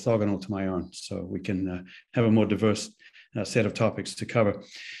 which is orthogonal to my own, so we can have a more diverse set of topics to cover.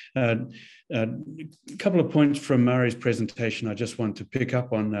 A couple of points from Mari's presentation I just want to pick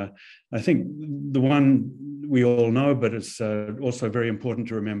up on. I think the one we all know, but it's also very important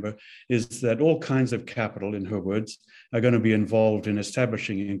to remember, is that all kinds of capital, in her words, are going to be involved in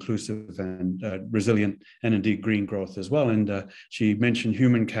establishing inclusive and resilient and indeed green growth as well. And she mentioned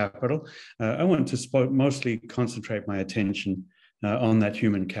human capital. I want to mostly concentrate my attention on that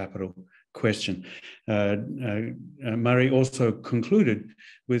human capital question. Murray also concluded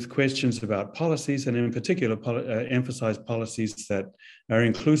with questions about policies, and in particular emphasized policies that are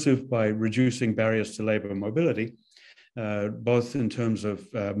inclusive by reducing barriers to labor mobility, both in terms of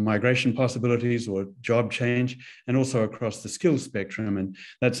migration possibilities or job change, and also across the skills spectrum. And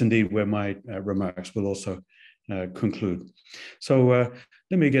that's indeed where my remarks will also conclude. So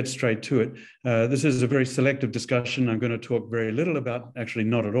let me get straight to it. This is a very selective discussion. I'm going to talk very little about, actually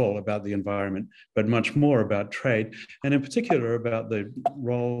not at all about the environment, but much more about trade, and in particular about the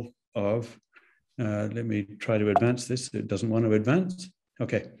role of, let me try to advance this. It doesn't want to advance.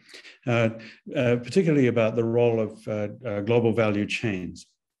 Okay. Particularly about the role of global value chains.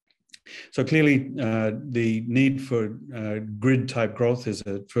 So clearly, the need for grid-type growth is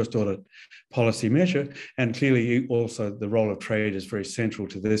a first-order policy measure, and clearly also the role of trade is very central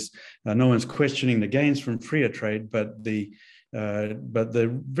to this. No one's questioning the gains from freer trade, but the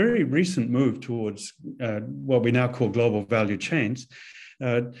very recent move towards what we now call global value chains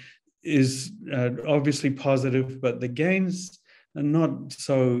is obviously positive, but the gains are not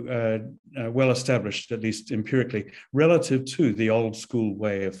so well established, at least empirically, relative to the old school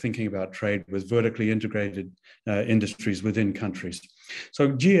way of thinking about trade with vertically integrated industries within countries. So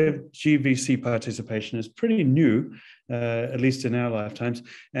GVC participation is pretty new, at least in our lifetimes,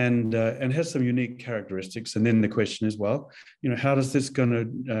 and has some unique characteristics. And then the question is, well, how does this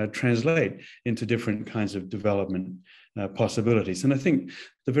going to translate into different kinds of development possibilities? And I think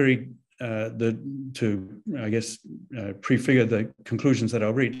prefigure the conclusions that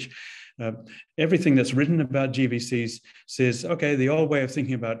I'll reach, everything that's written about GVCs says, okay, the old way of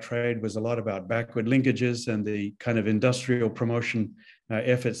thinking about trade was a lot about backward linkages and the kind of industrial promotion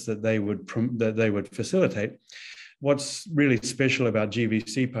efforts that they would facilitate. What's really special about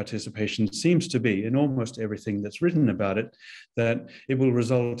GVC participation seems to be, in almost everything that's written about it, that it will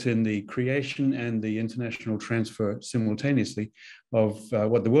result in the creation and the international transfer simultaneously of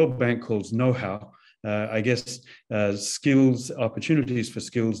what the World Bank calls know-how, skills, opportunities for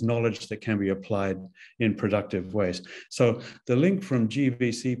skills, knowledge that can be applied in productive ways. So the link from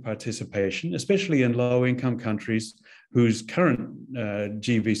GVC participation, especially in low-income countries whose current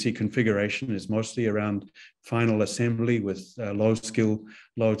GVC configuration is mostly around final assembly with low-skill,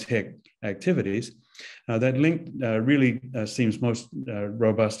 low-tech activities, that link really seems most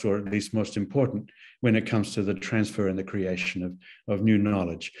robust, or at least most important, when it comes to the transfer and the creation of new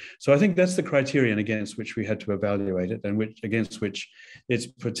knowledge. So I think that's the criterion against which we had to evaluate it, and against which its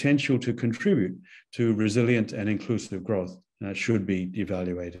potential to contribute to resilient and inclusive growth should be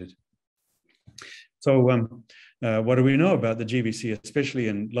evaluated. So what do we know about the GBC, especially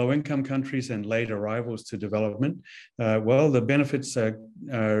in low-income countries and late arrivals to development? Well, the benefits are,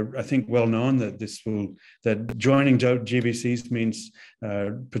 I think, well known, that joining GBCs means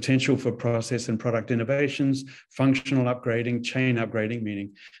potential for process and product innovations, functional upgrading, chain upgrading,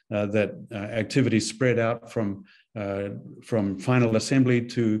 meaning that activities spread out from final assembly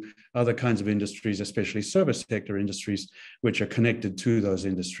to other kinds of industries, especially service sector industries, which are connected to those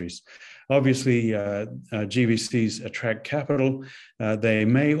industries. Obviously, GBCs attract capital. They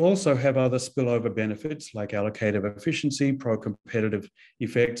may also have other spillover benefits like allocative efficiency, pro-competitive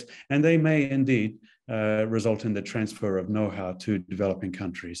effects, and they may indeed result in the transfer of know-how to developing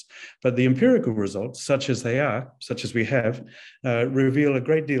countries. But the empirical results, such as we have, reveal a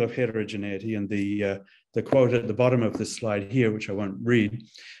great deal of heterogeneity, and the quote at the bottom of this slide here, which I won't read,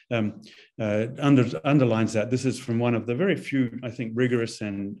 underlines that. This is from one of the very few, I think, rigorous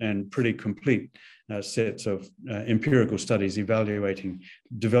and pretty complete sets of empirical studies evaluating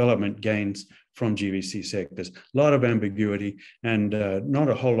development gains from GBC sectors. A lot of ambiguity and not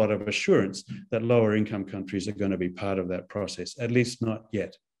a whole lot of assurance that lower income countries are going to be part of that process, at least not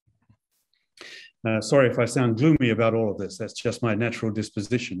yet. Sorry if I sound gloomy about all of this. That's just my natural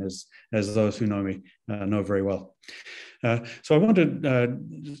disposition, as those who know me know very well. So I want to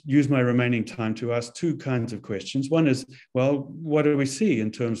use my remaining time to ask two kinds of questions. One is, well, what do we see in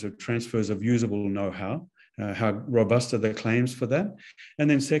terms of transfers of usable know-how? How robust are the claims for that? And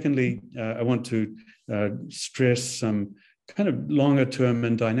then secondly, I want to stress some kind of longer term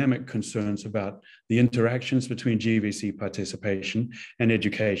and dynamic concerns about the interactions between GBC participation and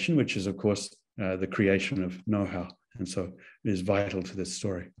education, which is, of course, the creation of know-how, and so is vital to this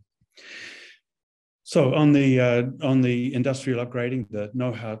story. So on the industrial upgrading, the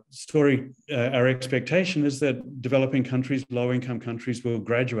know-how story, our expectation is that developing countries, low-income countries, will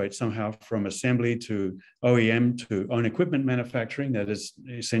graduate somehow from assembly to OEM to own equipment manufacturing, that is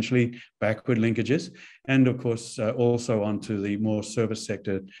essentially backward linkages, and of course also onto the more service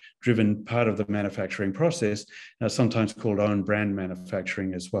sector driven part of the manufacturing process, sometimes called own brand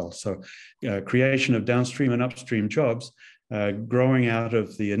manufacturing as well. So creation of downstream and upstream jobs growing out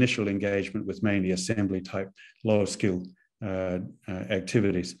of the initial engagement with mainly assembly type low skill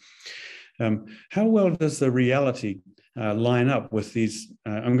activities. How well does the reality line up with these,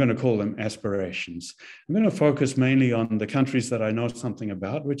 I'm going to call them aspirations? I'm going to focus mainly on the countries that I know something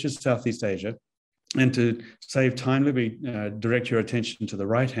about, which is Southeast Asia. And to save time, let me direct your attention to the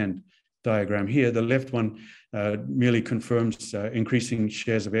right-hand diagram here. The left one merely confirms increasing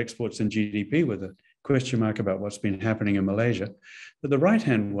shares of exports in GDP with a question mark about what's been happening in Malaysia. But the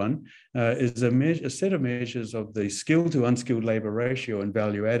right-hand one is a set of measures of the skilled to unskilled labor ratio and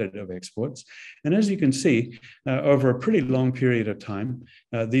value added of exports. And as you can see, over a pretty long period of time,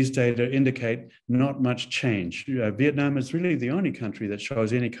 these data indicate not much change. Vietnam is really the only country that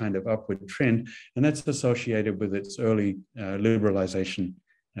shows any kind of upward trend, and that's associated with its early liberalization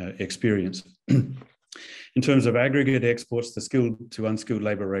experience. In terms of aggregate exports, the skilled to unskilled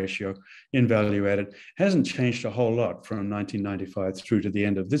labor ratio in value added hasn't changed a whole lot from 1995 through to the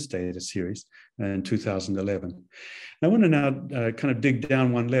end of this data series in 2011. I want to now kind of dig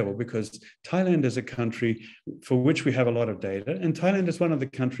down one level, because Thailand is a country for which we have a lot of data, and Thailand is one of the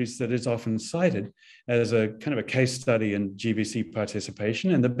countries that is often cited as a kind of a case study in GBC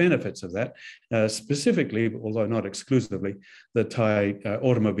participation and the benefits of that, specifically, although not exclusively, the Thai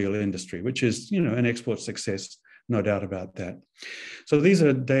automobile industry, which is, you know, an export success, no doubt about that. So these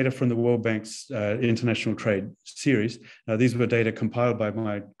are data from the World Bank's International Trade Series. These were data compiled by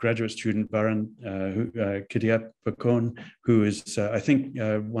my graduate student, Varun Kitiapakon, who is, I think,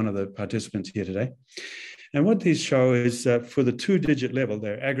 one of the participants here today. And what these show is for the 2-digit level,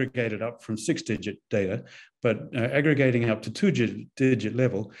 they're aggregated up from 6-digit data, but aggregating up to 2-digit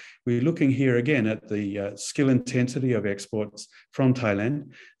level, we're looking here again at the skill intensity of exports from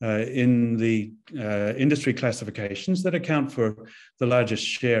Thailand in the industry classifications that account for the largest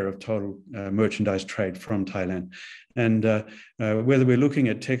share of total merchandise trade from Thailand. And whether we're looking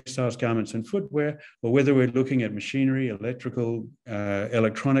at textiles, garments, and footwear, or whether we're looking at machinery, electrical,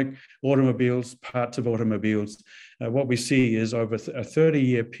 electronic, automobiles, parts of automobiles, what we see is over a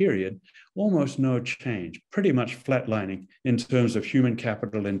 30-year period, almost no change, pretty much flatlining in terms of human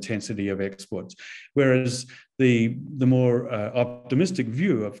capital intensity of exports. Whereas the more optimistic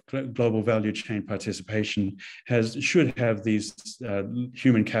view of global value chain participation should have these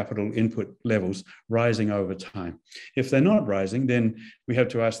human capital input levels rising over time. If they're not rising, then we have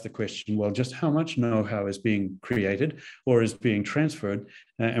to ask the question, well, just how much know-how is being created or is being transferred,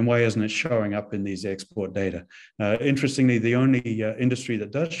 and why isn't it showing up in these export data? Interestingly, the only industry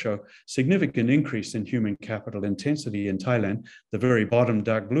that does show significant increase in human capital intensity in Thailand, the very bottom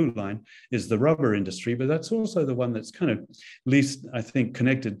dark blue line, is the rubber industry, but that's also the one that's kind of least, I think,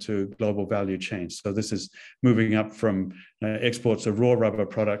 connected to global value chains. So this is moving up from exports of raw rubber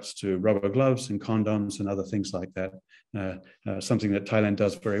products to rubber gloves and condoms and other things like that. Something that Thailand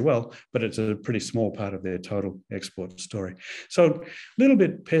does very well, but it's a pretty small part of their total export story. So a little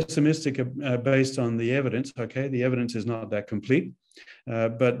bit pessimistic based on the evidence. Okay, the evidence is not that complete,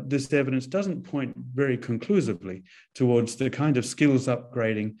 but this evidence doesn't point very conclusively towards the kind of skills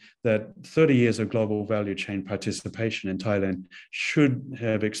upgrading that 30 years of global value chain participation in Thailand should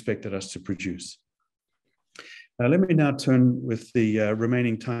have expected us to produce. Let me now turn with the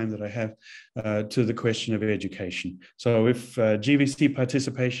remaining time that I have to the question of education. So if GVC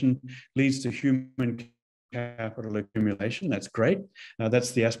participation leads to human capital accumulation, that's great.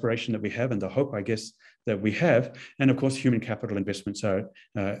 That's the aspiration that we have and the hope, I guess, that we have. And of course, human capital investments are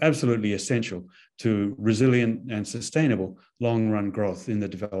absolutely essential to resilient and sustainable long-run growth in the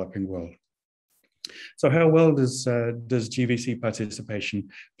developing world. So how well does GVC participation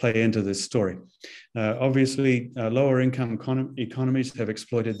play into this story? Obviously, lower income economies have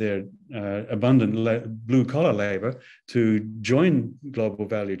exploited their abundant blue-collar labor to join global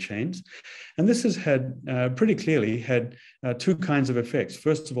value chains. And this has had pretty clearly had two kinds of effects.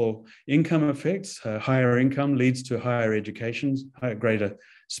 First of all, income effects. Higher income leads to higher education, greater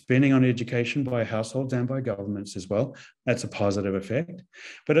spending on education by households and by governments as well. That's a positive effect.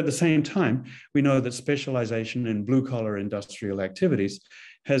 But at the same time, we know that specialization in blue-collar industrial activities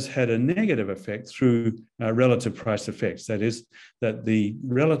has had a negative effect through relative price effects. That is, that the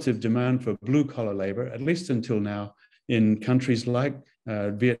relative demand for blue-collar labor, at least until now, in countries like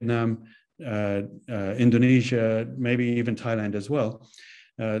Vietnam, Indonesia, maybe even Thailand as well,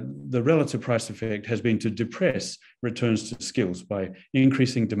 the relative price effect has been to depress returns to skills by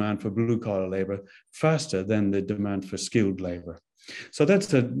increasing demand for blue-collar labor faster than the demand for skilled labor. So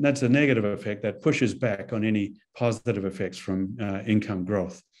that's a negative effect that pushes back on any positive effects from income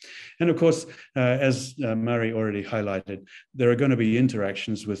growth. And of course, as Mari already highlighted, there are going to be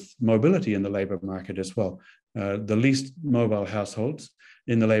interactions with mobility in the labor market as well. The least mobile households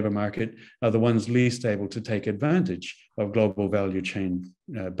in the labor market are the ones least able to take advantage of global value chain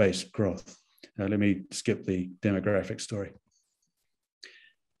based growth. Let me skip the demographic story.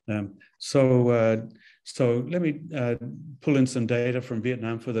 So let me pull in some data from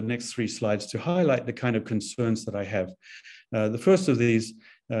Vietnam for the next 3 slides to highlight the kind of concerns that I have. The first of these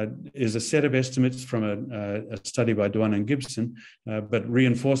is a set of estimates from a study by Duan and Gibson, but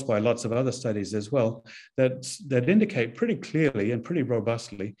reinforced by lots of other studies as well, that indicate pretty clearly and pretty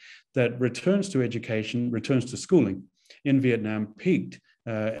robustly that returns to education, returns to schooling in Vietnam peaked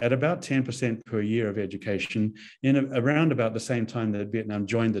at about 10% per year of education in around about the same time that Vietnam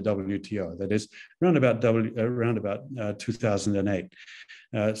joined the WTO, that is around about 2008.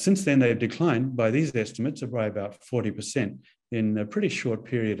 Since then, they've declined by these estimates by about 40% in a pretty short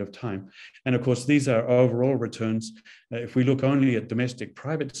period of time. And of course, these are overall returns. If we look only at domestic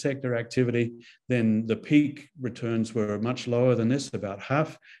private sector activity, then the peak returns were much lower than this, about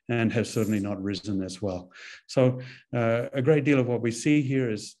half, and have certainly not risen as well. So a great deal of what we see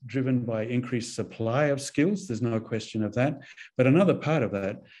here is driven by increased supply of skills. There's no question of that. But another part of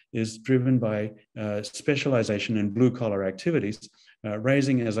that is driven by specialization in blue-collar activities,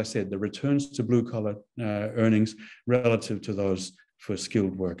 raising, as I said, the returns to blue-collar earnings relative to those for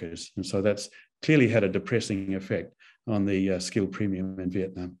skilled workers. And so that's clearly had a depressing effect on the skill premium in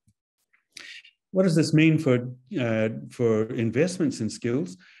Vietnam. What does this mean for investments in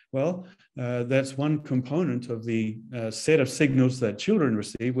skills? Well, that's one component of the set of signals that children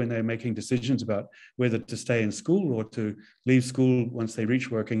receive when they're making decisions about whether to stay in school or to leave school once they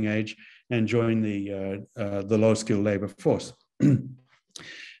reach working age and join the low-skilled labor force.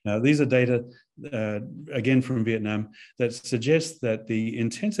 These are data, again from Vietnam, that suggests that the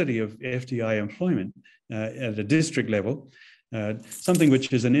intensity of FDI employment at a district level, something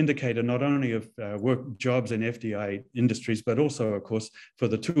which is an indicator not only of work jobs in FDI industries, but also, of course, for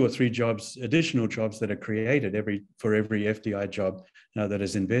the 2 or 3 jobs, additional jobs that are created for every FDI job that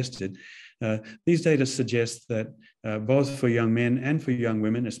is invested. These data suggest that both for young men and for young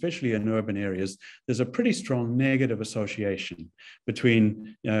women, especially in urban areas, there's a pretty strong negative association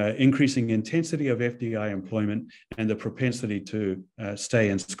between increasing intensity of FDI employment and the propensity to stay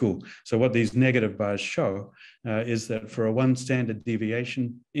in school. So what these negative bars show is that for a 1 standard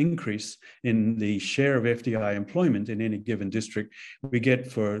deviation increase in the share of FDI employment in any given district, we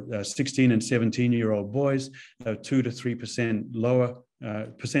get for 16 and 17-year-old boys a 2 to 3% lower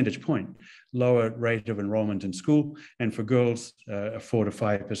percentage point lower rate of enrollment in school, and for girls a 4 to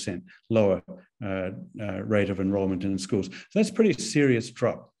 5% lower rate of enrollment in schools. So that's a pretty serious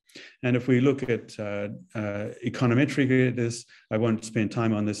drop. And if we look at econometrically this, I won't spend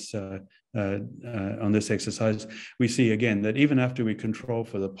time on this exercise, we see again that even after we control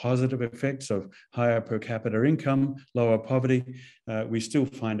for the positive effects of higher per capita income, lower poverty, we still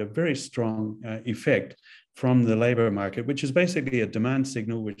find a very strong effect from the labor market, which is basically a demand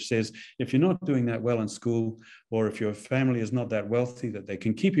signal which says if you're not doing that well in school, or if your family is not that wealthy that they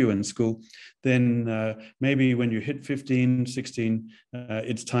can keep you in school, then maybe when you hit 15, 16,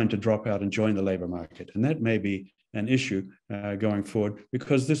 it's time to drop out and join the labor market. And that may be an issue going forward,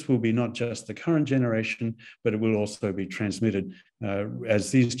 because this will be not just the current generation, but it will also be transmitted as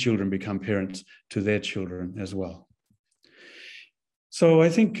these children become parents to their children as well. So I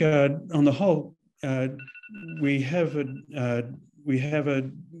think on the whole, we have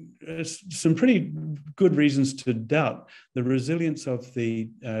some pretty good reasons to doubt the resilience of the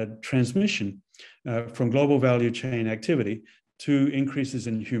transmission from global value chain activity to increases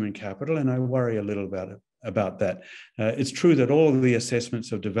in human capital, and I worry a little about that. It's true that all of the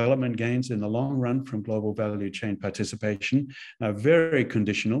assessments of development gains in the long run from global value chain participation are very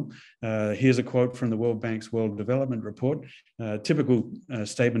conditional. Here's a quote from the World Bank's World Development Report, typical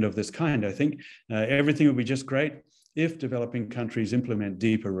statement of this kind, I think. Everything will be just great if developing countries implement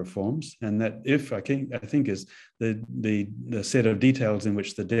deeper reforms, and that if, I think is the set of details in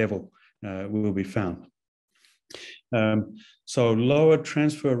which the devil will be found. So lower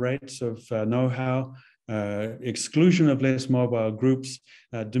transfer rates of know-how, exclusion of less mobile groups,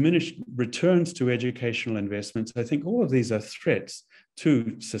 diminished returns to educational investments. I think all of these are threats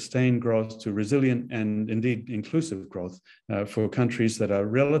to sustained growth, to resilient and indeed inclusive growth for countries that are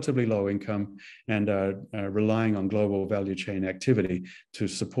relatively low income and are relying on global value chain activity to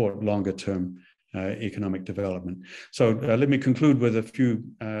support longer term economic development. So let me conclude with a few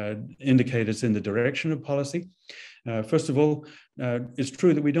indicators in the direction of policy. First of all, it's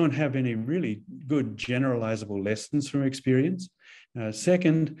true that we don't have any really good generalizable lessons from experience.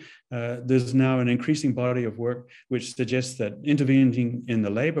 Second, there's now an increasing body of work which suggests that intervening in the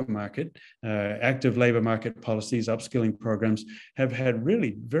labor market, active labor market policies, upskilling programs have had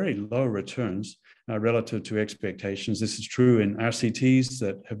really very low returns relative to expectations. This is true in RCTs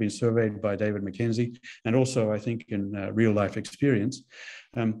that have been surveyed by David McKenzie, and also I think in real life experience.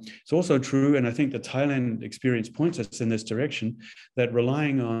 It's also true, and I think the Thailand experience points us in this direction, that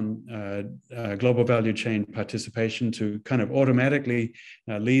relying on global value chain participation to kind of automatically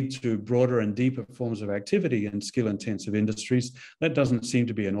lead to broader and deeper forms of activity in skill-intensive industries, that doesn't seem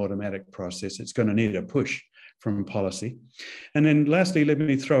to be an automatic process. It's going to need a push from policy. And then lastly, let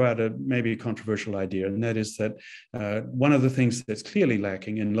me throw out a maybe controversial idea, and that is that one of the things that's clearly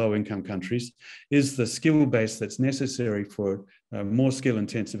lacking in low-income countries is the skill base that's necessary for more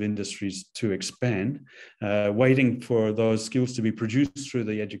skill-intensive industries to expand. Waiting for those skills to be produced through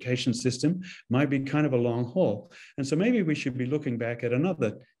the education system might be kind of a long haul. And so maybe we should be looking back at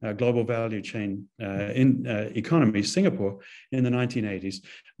another global value chain economy, Singapore, in the 1980s,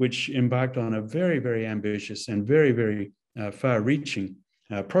 which embarked on a very, very ambitious and very, very far-reaching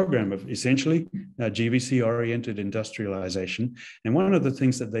program of essentially GVC-oriented industrialization. And one of the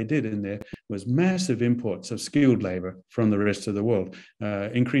things that they did in there was massive imports of skilled labor from the rest of the world,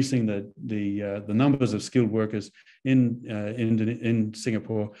 increasing the numbers of skilled workers in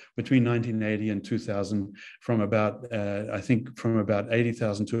Singapore between 1980 and 2000 from about, I think, from about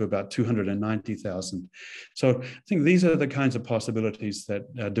 80,000 to about 290,000. So I think these are the kinds of possibilities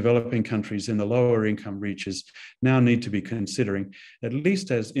that developing countries in the lower income reaches now need to be considering, at least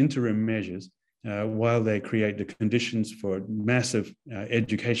as interim measures, while they create the conditions for massive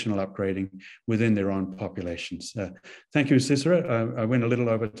educational upgrading within their own populations. Thank you, Cicera. I went a little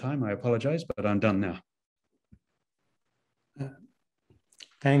over time. I apologize, but I'm done now.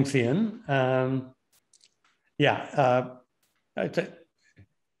 Thanks, Ian.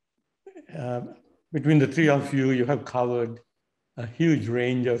 Between the three of you, you have covered a huge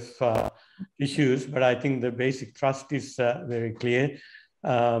range of issues, but I think the basic thrust is very clear.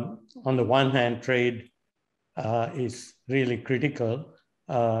 On the one hand, trade is really critical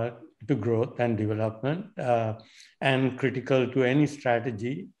to growth and development, and critical to any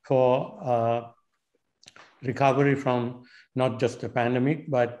strategy for recovery from not just the pandemic,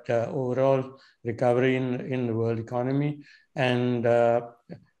 but overall recovery in the world economy and the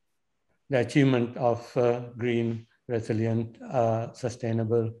achievement of green, resilient,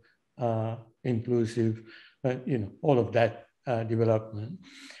 sustainable, inclusive, all of that development.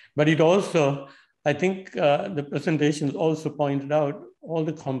 But it also, I think the presentations also pointed out all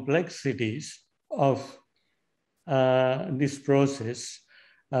the complexities of this process.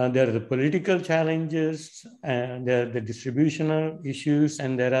 There are the political challenges, and there are the distributional issues,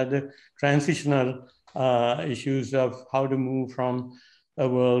 and there are the transitional issues of how to move from a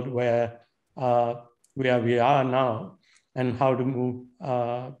world where we are now and how to move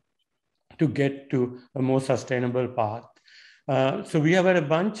to get to a more sustainable path. So we have had a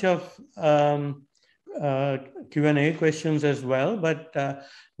bunch of Q&A questions as well, but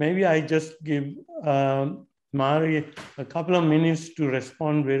maybe I just give Mari a couple of minutes to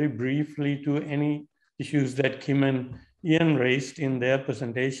respond very briefly to any issues that Kim and Ian raised in their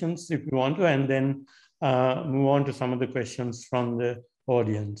presentations, if you want to, and then move on to some of the questions from the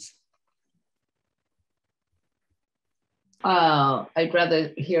audience. I'd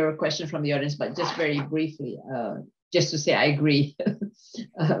rather hear a question from the audience, but just very briefly, just to say I agree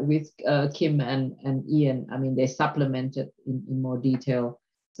with Kim and Ian. I mean, they supplemented in more detail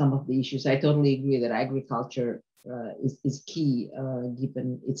some of the issues. I totally agree that agriculture is key,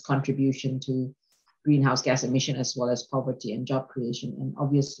 given its contribution to greenhouse gas emission as well as poverty and job creation. And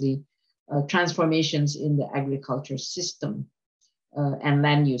obviously, transformations in the agriculture system and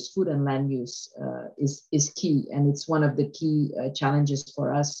land use, food and land use is key. And it's one of the key challenges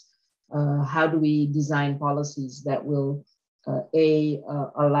for us. How do we design policies that will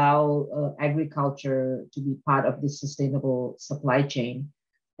allow agriculture to be part of this sustainable supply chain,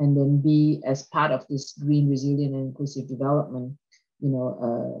 and then B, as part of this green, resilient, and inclusive development?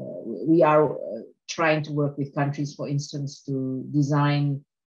 We are trying to work with countries, for instance, to design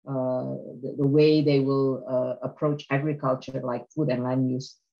the way they will approach agriculture, like food and land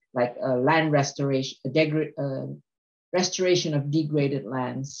use, like land restoration, restoration of degraded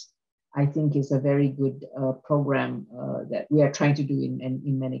lands. I think is a very good program that we are trying to do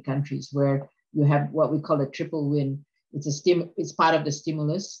in many countries, where you have what we call a triple win. It's part of the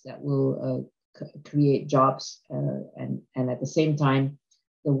stimulus that will create jobs, and at the same time,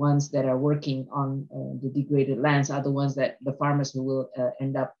 the ones that are working on the degraded lands are the ones that the farmers who will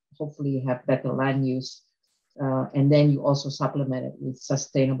end up hopefully have better land use. And then you also supplement it with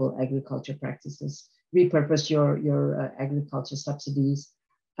sustainable agriculture practices, repurpose your agriculture subsidies,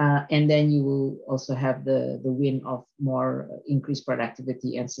 and then you will also have the win of more increased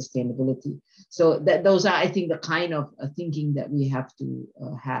productivity and sustainability. So those are, I think, the kind of thinking that we have to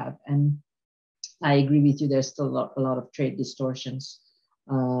have. And I agree with you, there's still a lot of trade distortions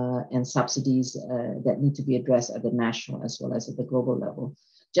and subsidies that need to be addressed at the national as well as at the global level.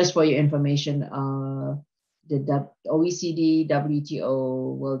 Just for your information, the OECD,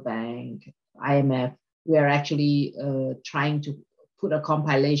 WTO, World Bank, IMF, we are actually trying to put a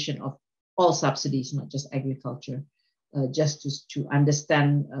compilation of all subsidies, not just agriculture, just to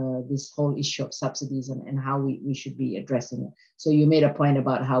understand this whole issue of subsidies and how we should be addressing it. So you made a point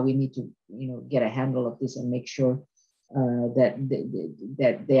about how we need to get a handle of this and make sure that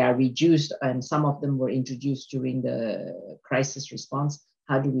they are reduced, and some of them were introduced during the crisis response.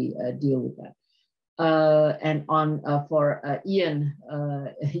 How do we deal with that? And for Ian,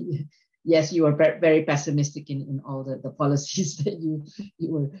 yes, you were very pessimistic in all the policies that you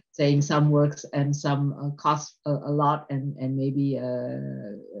were saying. Some works and some cost a lot, and maybe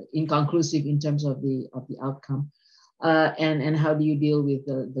inconclusive in terms of the outcome. And how do you deal with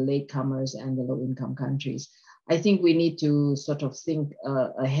the latecomers and the low-income countries? I think we need to sort of think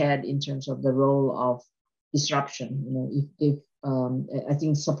ahead in terms of the role of disruption. If I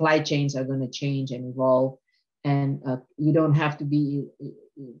think supply chains are going to change and evolve, and you don't have to be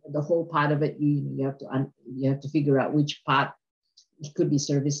the whole part of it. You have to figure out which part. It could be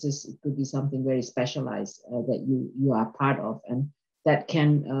services, it could be something very specialized that you are part of, and that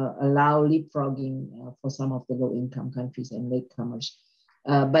can allow leapfrogging for some of the low-income countries and latecomers.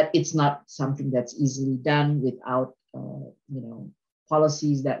 But it's not something that's easily done without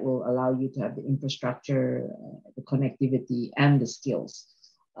policies that will allow you to have the infrastructure, the connectivity, and the skills.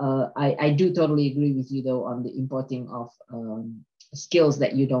 I do totally agree with you, though, on the importing of skills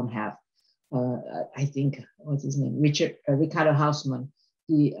that you don't have. I think, what's his name? Ricardo Hausmann,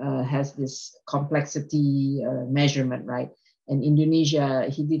 he has this complexity measurement, right? And Indonesia,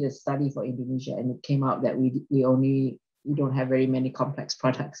 he did a study for Indonesia, and it came out that we only we don't have very many complex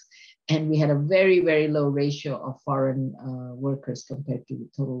products. And we had a very, very low ratio of foreign workers compared to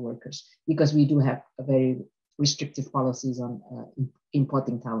total workers, because we do have a very restrictive policies on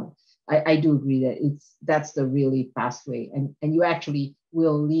importing talent. I do agree that that's the really fast way, and you actually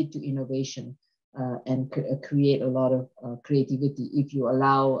will lead to innovation and create a lot of creativity if you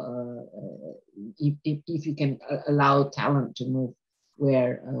allow if you can allow talent to move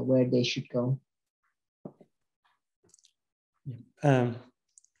where they should go.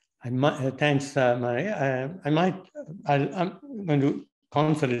 Thanks, Mari. I'm going to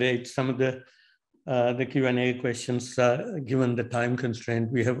consolidate some of the Q&A questions, given the time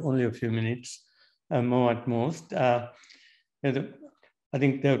constraint. We have only a few minutes, more at most. I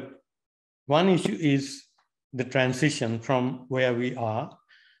think the one issue is the transition from where we are.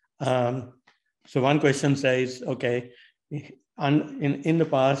 So one question says, okay, in the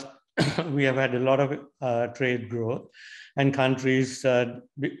past, we have had a lot of trade growth, and countries,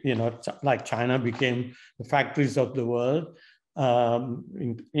 like China became the factories of the world.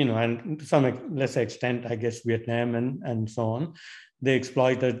 And to some lesser extent, I guess, Vietnam and so on. They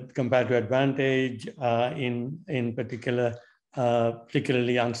exploited comparative advantage in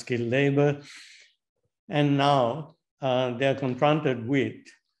particularly unskilled labor. And now they're confronted with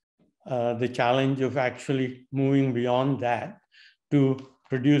the challenge of actually moving beyond that to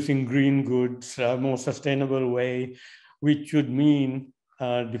producing green goods, more sustainable way, which would mean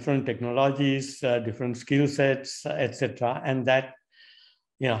different technologies, different skill sets, etc. And that,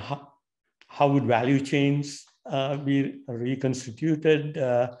 how would value chains be reconstituted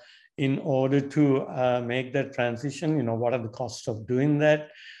in order to make that transition? What are the costs of doing that?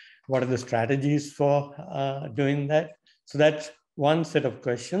 What are the strategies for doing that? So that's one set of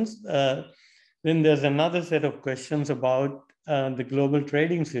questions. Then there's another set of questions about the global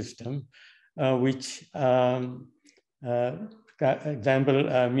trading system, which example,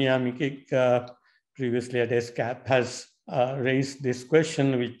 Mia Mikik, previously at ESCAP, has raised this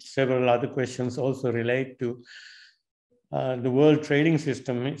question, which several other questions also relate to. The world trading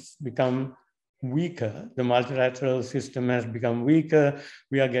system has become weaker. The multilateral system has become weaker.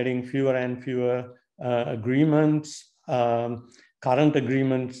 We are getting fewer and fewer agreements. Current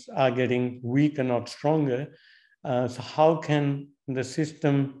agreements are getting weaker, not stronger. So how can the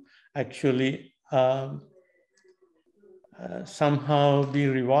system actually somehow be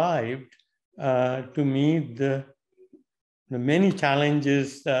revived to meet the many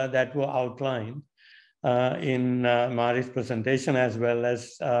challenges that were outlined in Mari's presentation, as well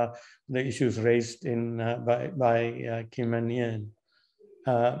as the issues raised by Kim and Ian.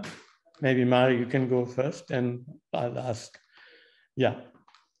 Maybe Mari, you can go first, and I'll ask. Yeah.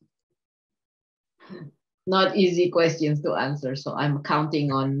 Not easy questions to answer, so I'm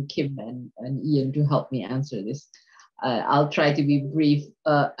counting on Kim and Ian to help me answer this. I'll try to be brief.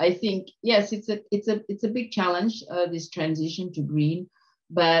 I think yes, it's a big challenge, this transition to green,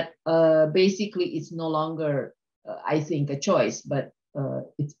 but basically it's no longer, I think, a choice, but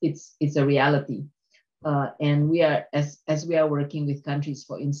it's a reality. And we are, as we are working with countries,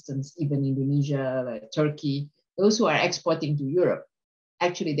 for instance, even Indonesia, like Turkey, those who are exporting to Europe,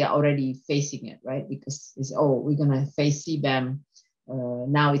 actually they're already facing it, right? Because it's, we're gonna face CBAM.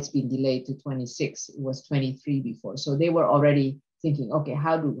 Now it's been delayed to 26. It was 23 before. So they were already thinking, okay,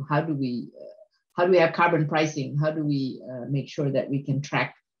 how do we have carbon pricing? How do we make sure that we can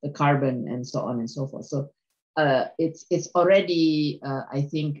track the carbon and so on and so forth? So it's already, I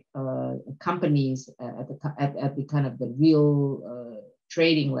think, companies at the kind of the real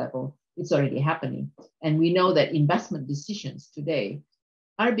trading level, it's already happening. And we know that investment decisions today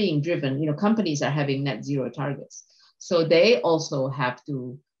are being driven, companies are having net zero targets. So they also have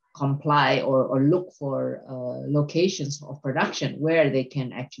to comply or look for locations of production where they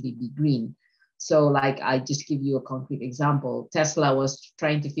can actually be green. So like, I just give you a concrete example. Tesla was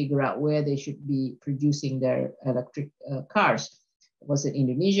trying to figure out where they should be producing their electric cars. Was it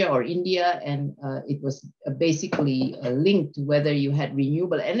Indonesia or India? And it was basically linked to whether you had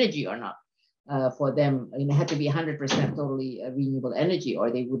renewable energy or not. For them, it had to be 100% totally renewable energy,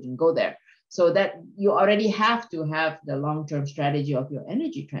 or they wouldn't go there. So that you already have to have the long-term strategy of your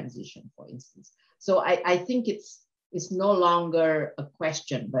energy transition, for instance. So I think it's no longer a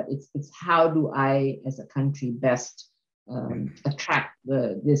question, but it's how do I, as a country, best attract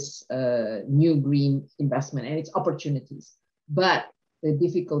this new green investment and its opportunities. But the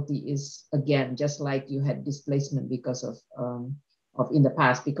difficulty is, again, just like you had displacement because of in the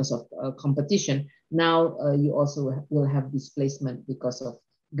past because of competition. Now you also will have displacement because of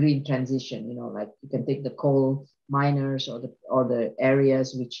green transition. Like you can take the coal miners or the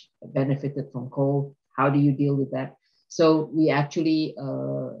areas which benefited from coal. How do you deal with that? So we actually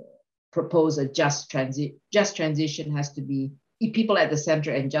propose a just transition has to be people at the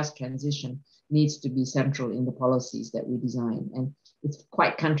center, and just transition needs to be central in the policies that we design. And it's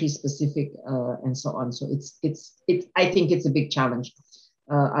quite country specific and so on. So I think it's a big challenge.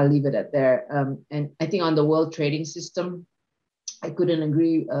 I'll leave it at there. And I think on the world trading system, I couldn't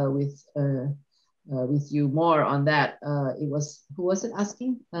agree with you more on that. It was, who was it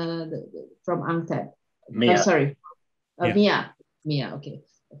asking? From UNCTAD. Mia. I'm sorry. Yeah. Mia, okay.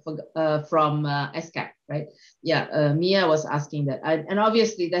 From SCAC, right? Yeah, Mia was asking that. And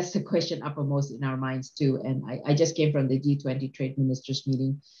obviously that's the question uppermost in our minds too. And I just came from the G20 trade ministers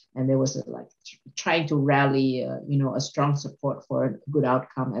meeting, and there was trying to rally, a strong support for a good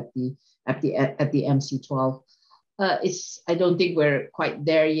outcome at the MC12. I don't think we're quite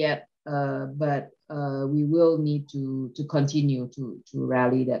there yet, but we will need to continue to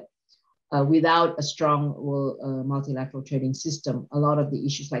rally that. Without a strong multilateral trading system, a lot of the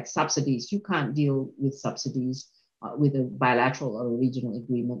issues like subsidies, you can't deal with subsidies with a bilateral or a regional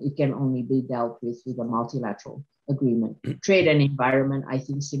agreement. It can only be dealt with a multilateral agreement. Trade and environment, I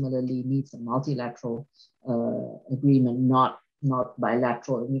think, similarly needs a multilateral agreement, not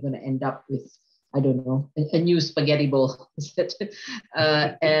bilateral. And we're going to end up with, I don't know, a new spaghetti bowl. So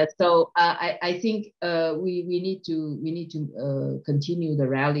I think we need to continue the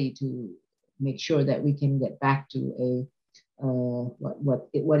rally to make sure that we can get back to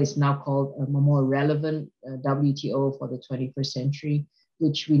what is now called a more relevant WTO for the 21st century,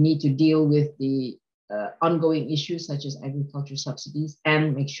 which we need to deal with the ongoing issues such as agriculture subsidies,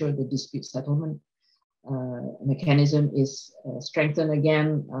 and make sure the dispute settlement mechanism is strengthened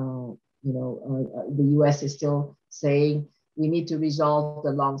again. The US is still saying we need to resolve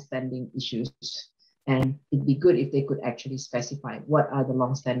the long-standing issues, and it'd be good if they could actually specify what are the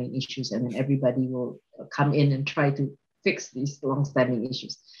long-standing issues, and then everybody will come in and try to fix these long-standing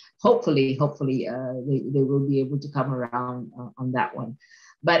issues. Hopefully, they will be able to come around on that one.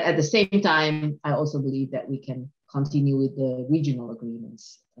 But at the same time, I also believe that we can continue with the regional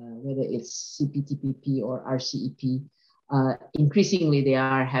agreements, whether it's CPTPP or RCEP. Increasingly, they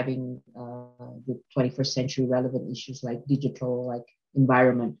are having the 21st century relevant issues like digital, like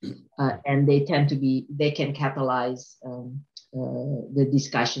environment, and they can catalyze the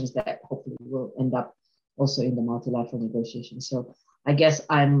discussions that hopefully will end up also in the multilateral negotiations. So I guess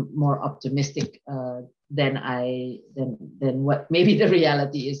I'm more optimistic than what maybe the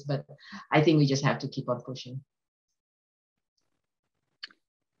reality is, but I think we just have to keep on pushing.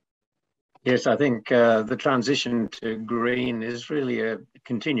 Yes, I think the transition to green is really a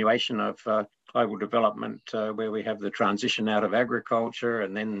continuation of global development, where we have the transition out of agriculture,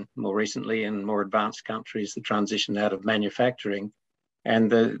 and then more recently in more advanced countries, the transition out of manufacturing.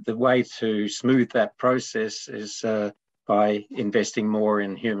 And the way to smooth that process is by investing more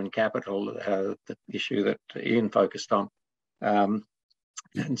in human capital, the issue that Ian focused on. And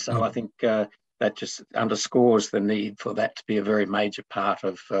so I think that just underscores the need for that to be a very major part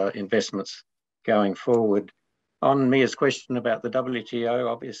of investments going forward. On Mia's question about the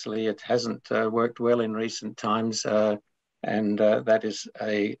WTO, obviously it hasn't worked well in recent times, and that is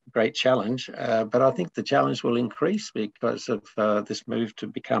a great challenge. But I think the challenge will increase because of this move to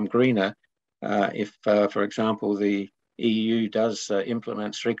become greener. If, for example, the EU does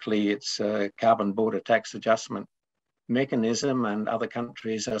implement strictly its carbon border tax adjustment mechanism, and other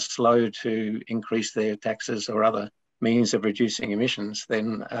countries are slow to increase their taxes or other means of reducing emissions,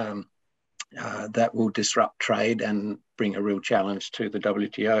 then that will disrupt trade and bring a real challenge to the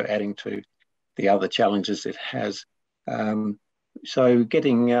WTO, adding to the other challenges it has. So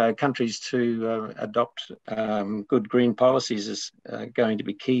getting countries to adopt good green policies is going to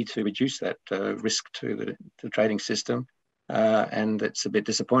be key to reduce that risk to the trading system. And it's a bit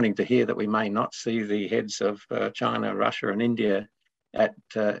disappointing to hear that we may not see the heads of China, Russia and India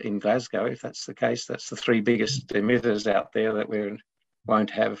in Glasgow. If that's the case, that's the three biggest emitters out there that we won't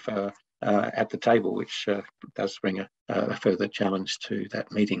have at the table, which does bring a further challenge to that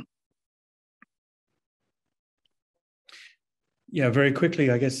meeting. Yeah, very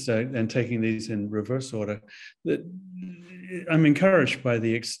quickly, I guess, and taking these in reverse order, I'm encouraged by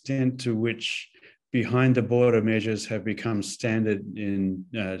the extent to which behind the border measures have become standard in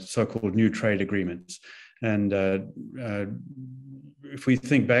so-called new trade agreements. And if we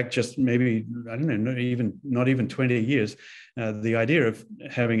think back just maybe, I don't know, not even 20 years, the idea of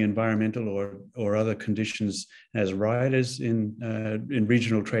having environmental or other conditions as riders in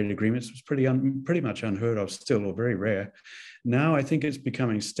regional trade agreements was pretty much unheard of still, or very rare. Now I think it's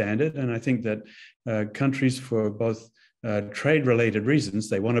becoming standard, and I think that countries for both trade-related reasons.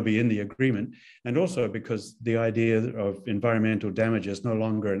 They want to be in the agreement, and also because the idea of environmental damage is no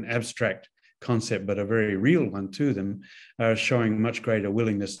longer an abstract concept, but a very real one to them, are showing much greater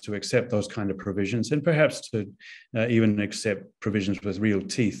willingness to accept those kind of provisions, and perhaps to even accept provisions with real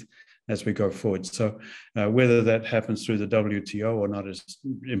teeth as we go forward. So whether that happens through the WTO or not is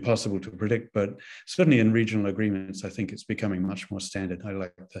impossible to predict, but certainly in regional agreements, I think it's becoming much more standard. I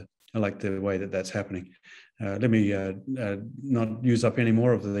like the way that that's happening. Let me not use up any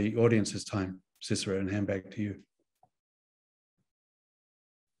more of the audience's time, Cicero, and hand back to you.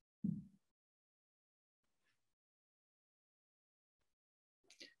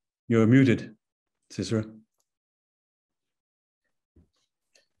 You're muted, Cicero.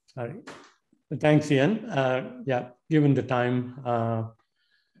 Sorry. Thanks, Ian. Yeah, given the time,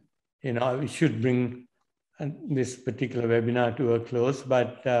 we should bring this particular webinar to a close,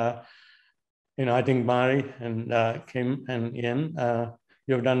 but I think Mari and Kim and Ian,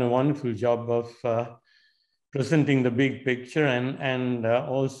 you have done a wonderful job of presenting the big picture and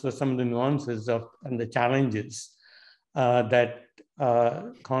also some of the nuances and the challenges that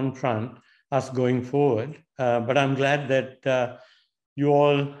confront us going forward. But I'm glad that you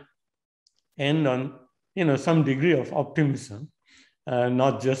all end on some degree of optimism,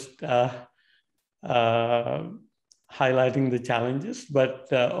 not just highlighting the challenges,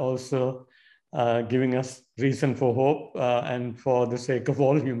 but also giving us reason for hope, and for the sake of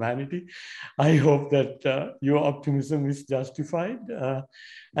all humanity. I hope that your optimism is justified,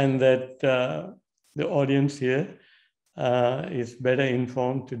 and that the audience here is better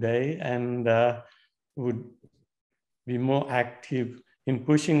informed today and would be more active in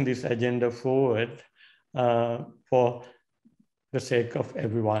pushing this agenda forward for the sake of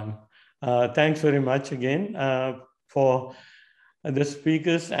everyone. Thanks very much again for the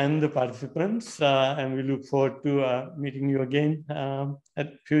speakers and the participants, and we look forward to meeting you again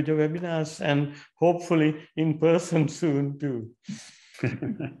at future webinars and hopefully in person soon too.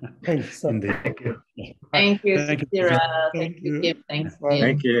 Thanks. Indeed. Thank you, Cicero. Thank you, Kim. Thanks.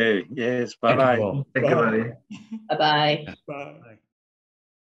 Thank you. Yes. Bye-bye. Bye-bye. Bye.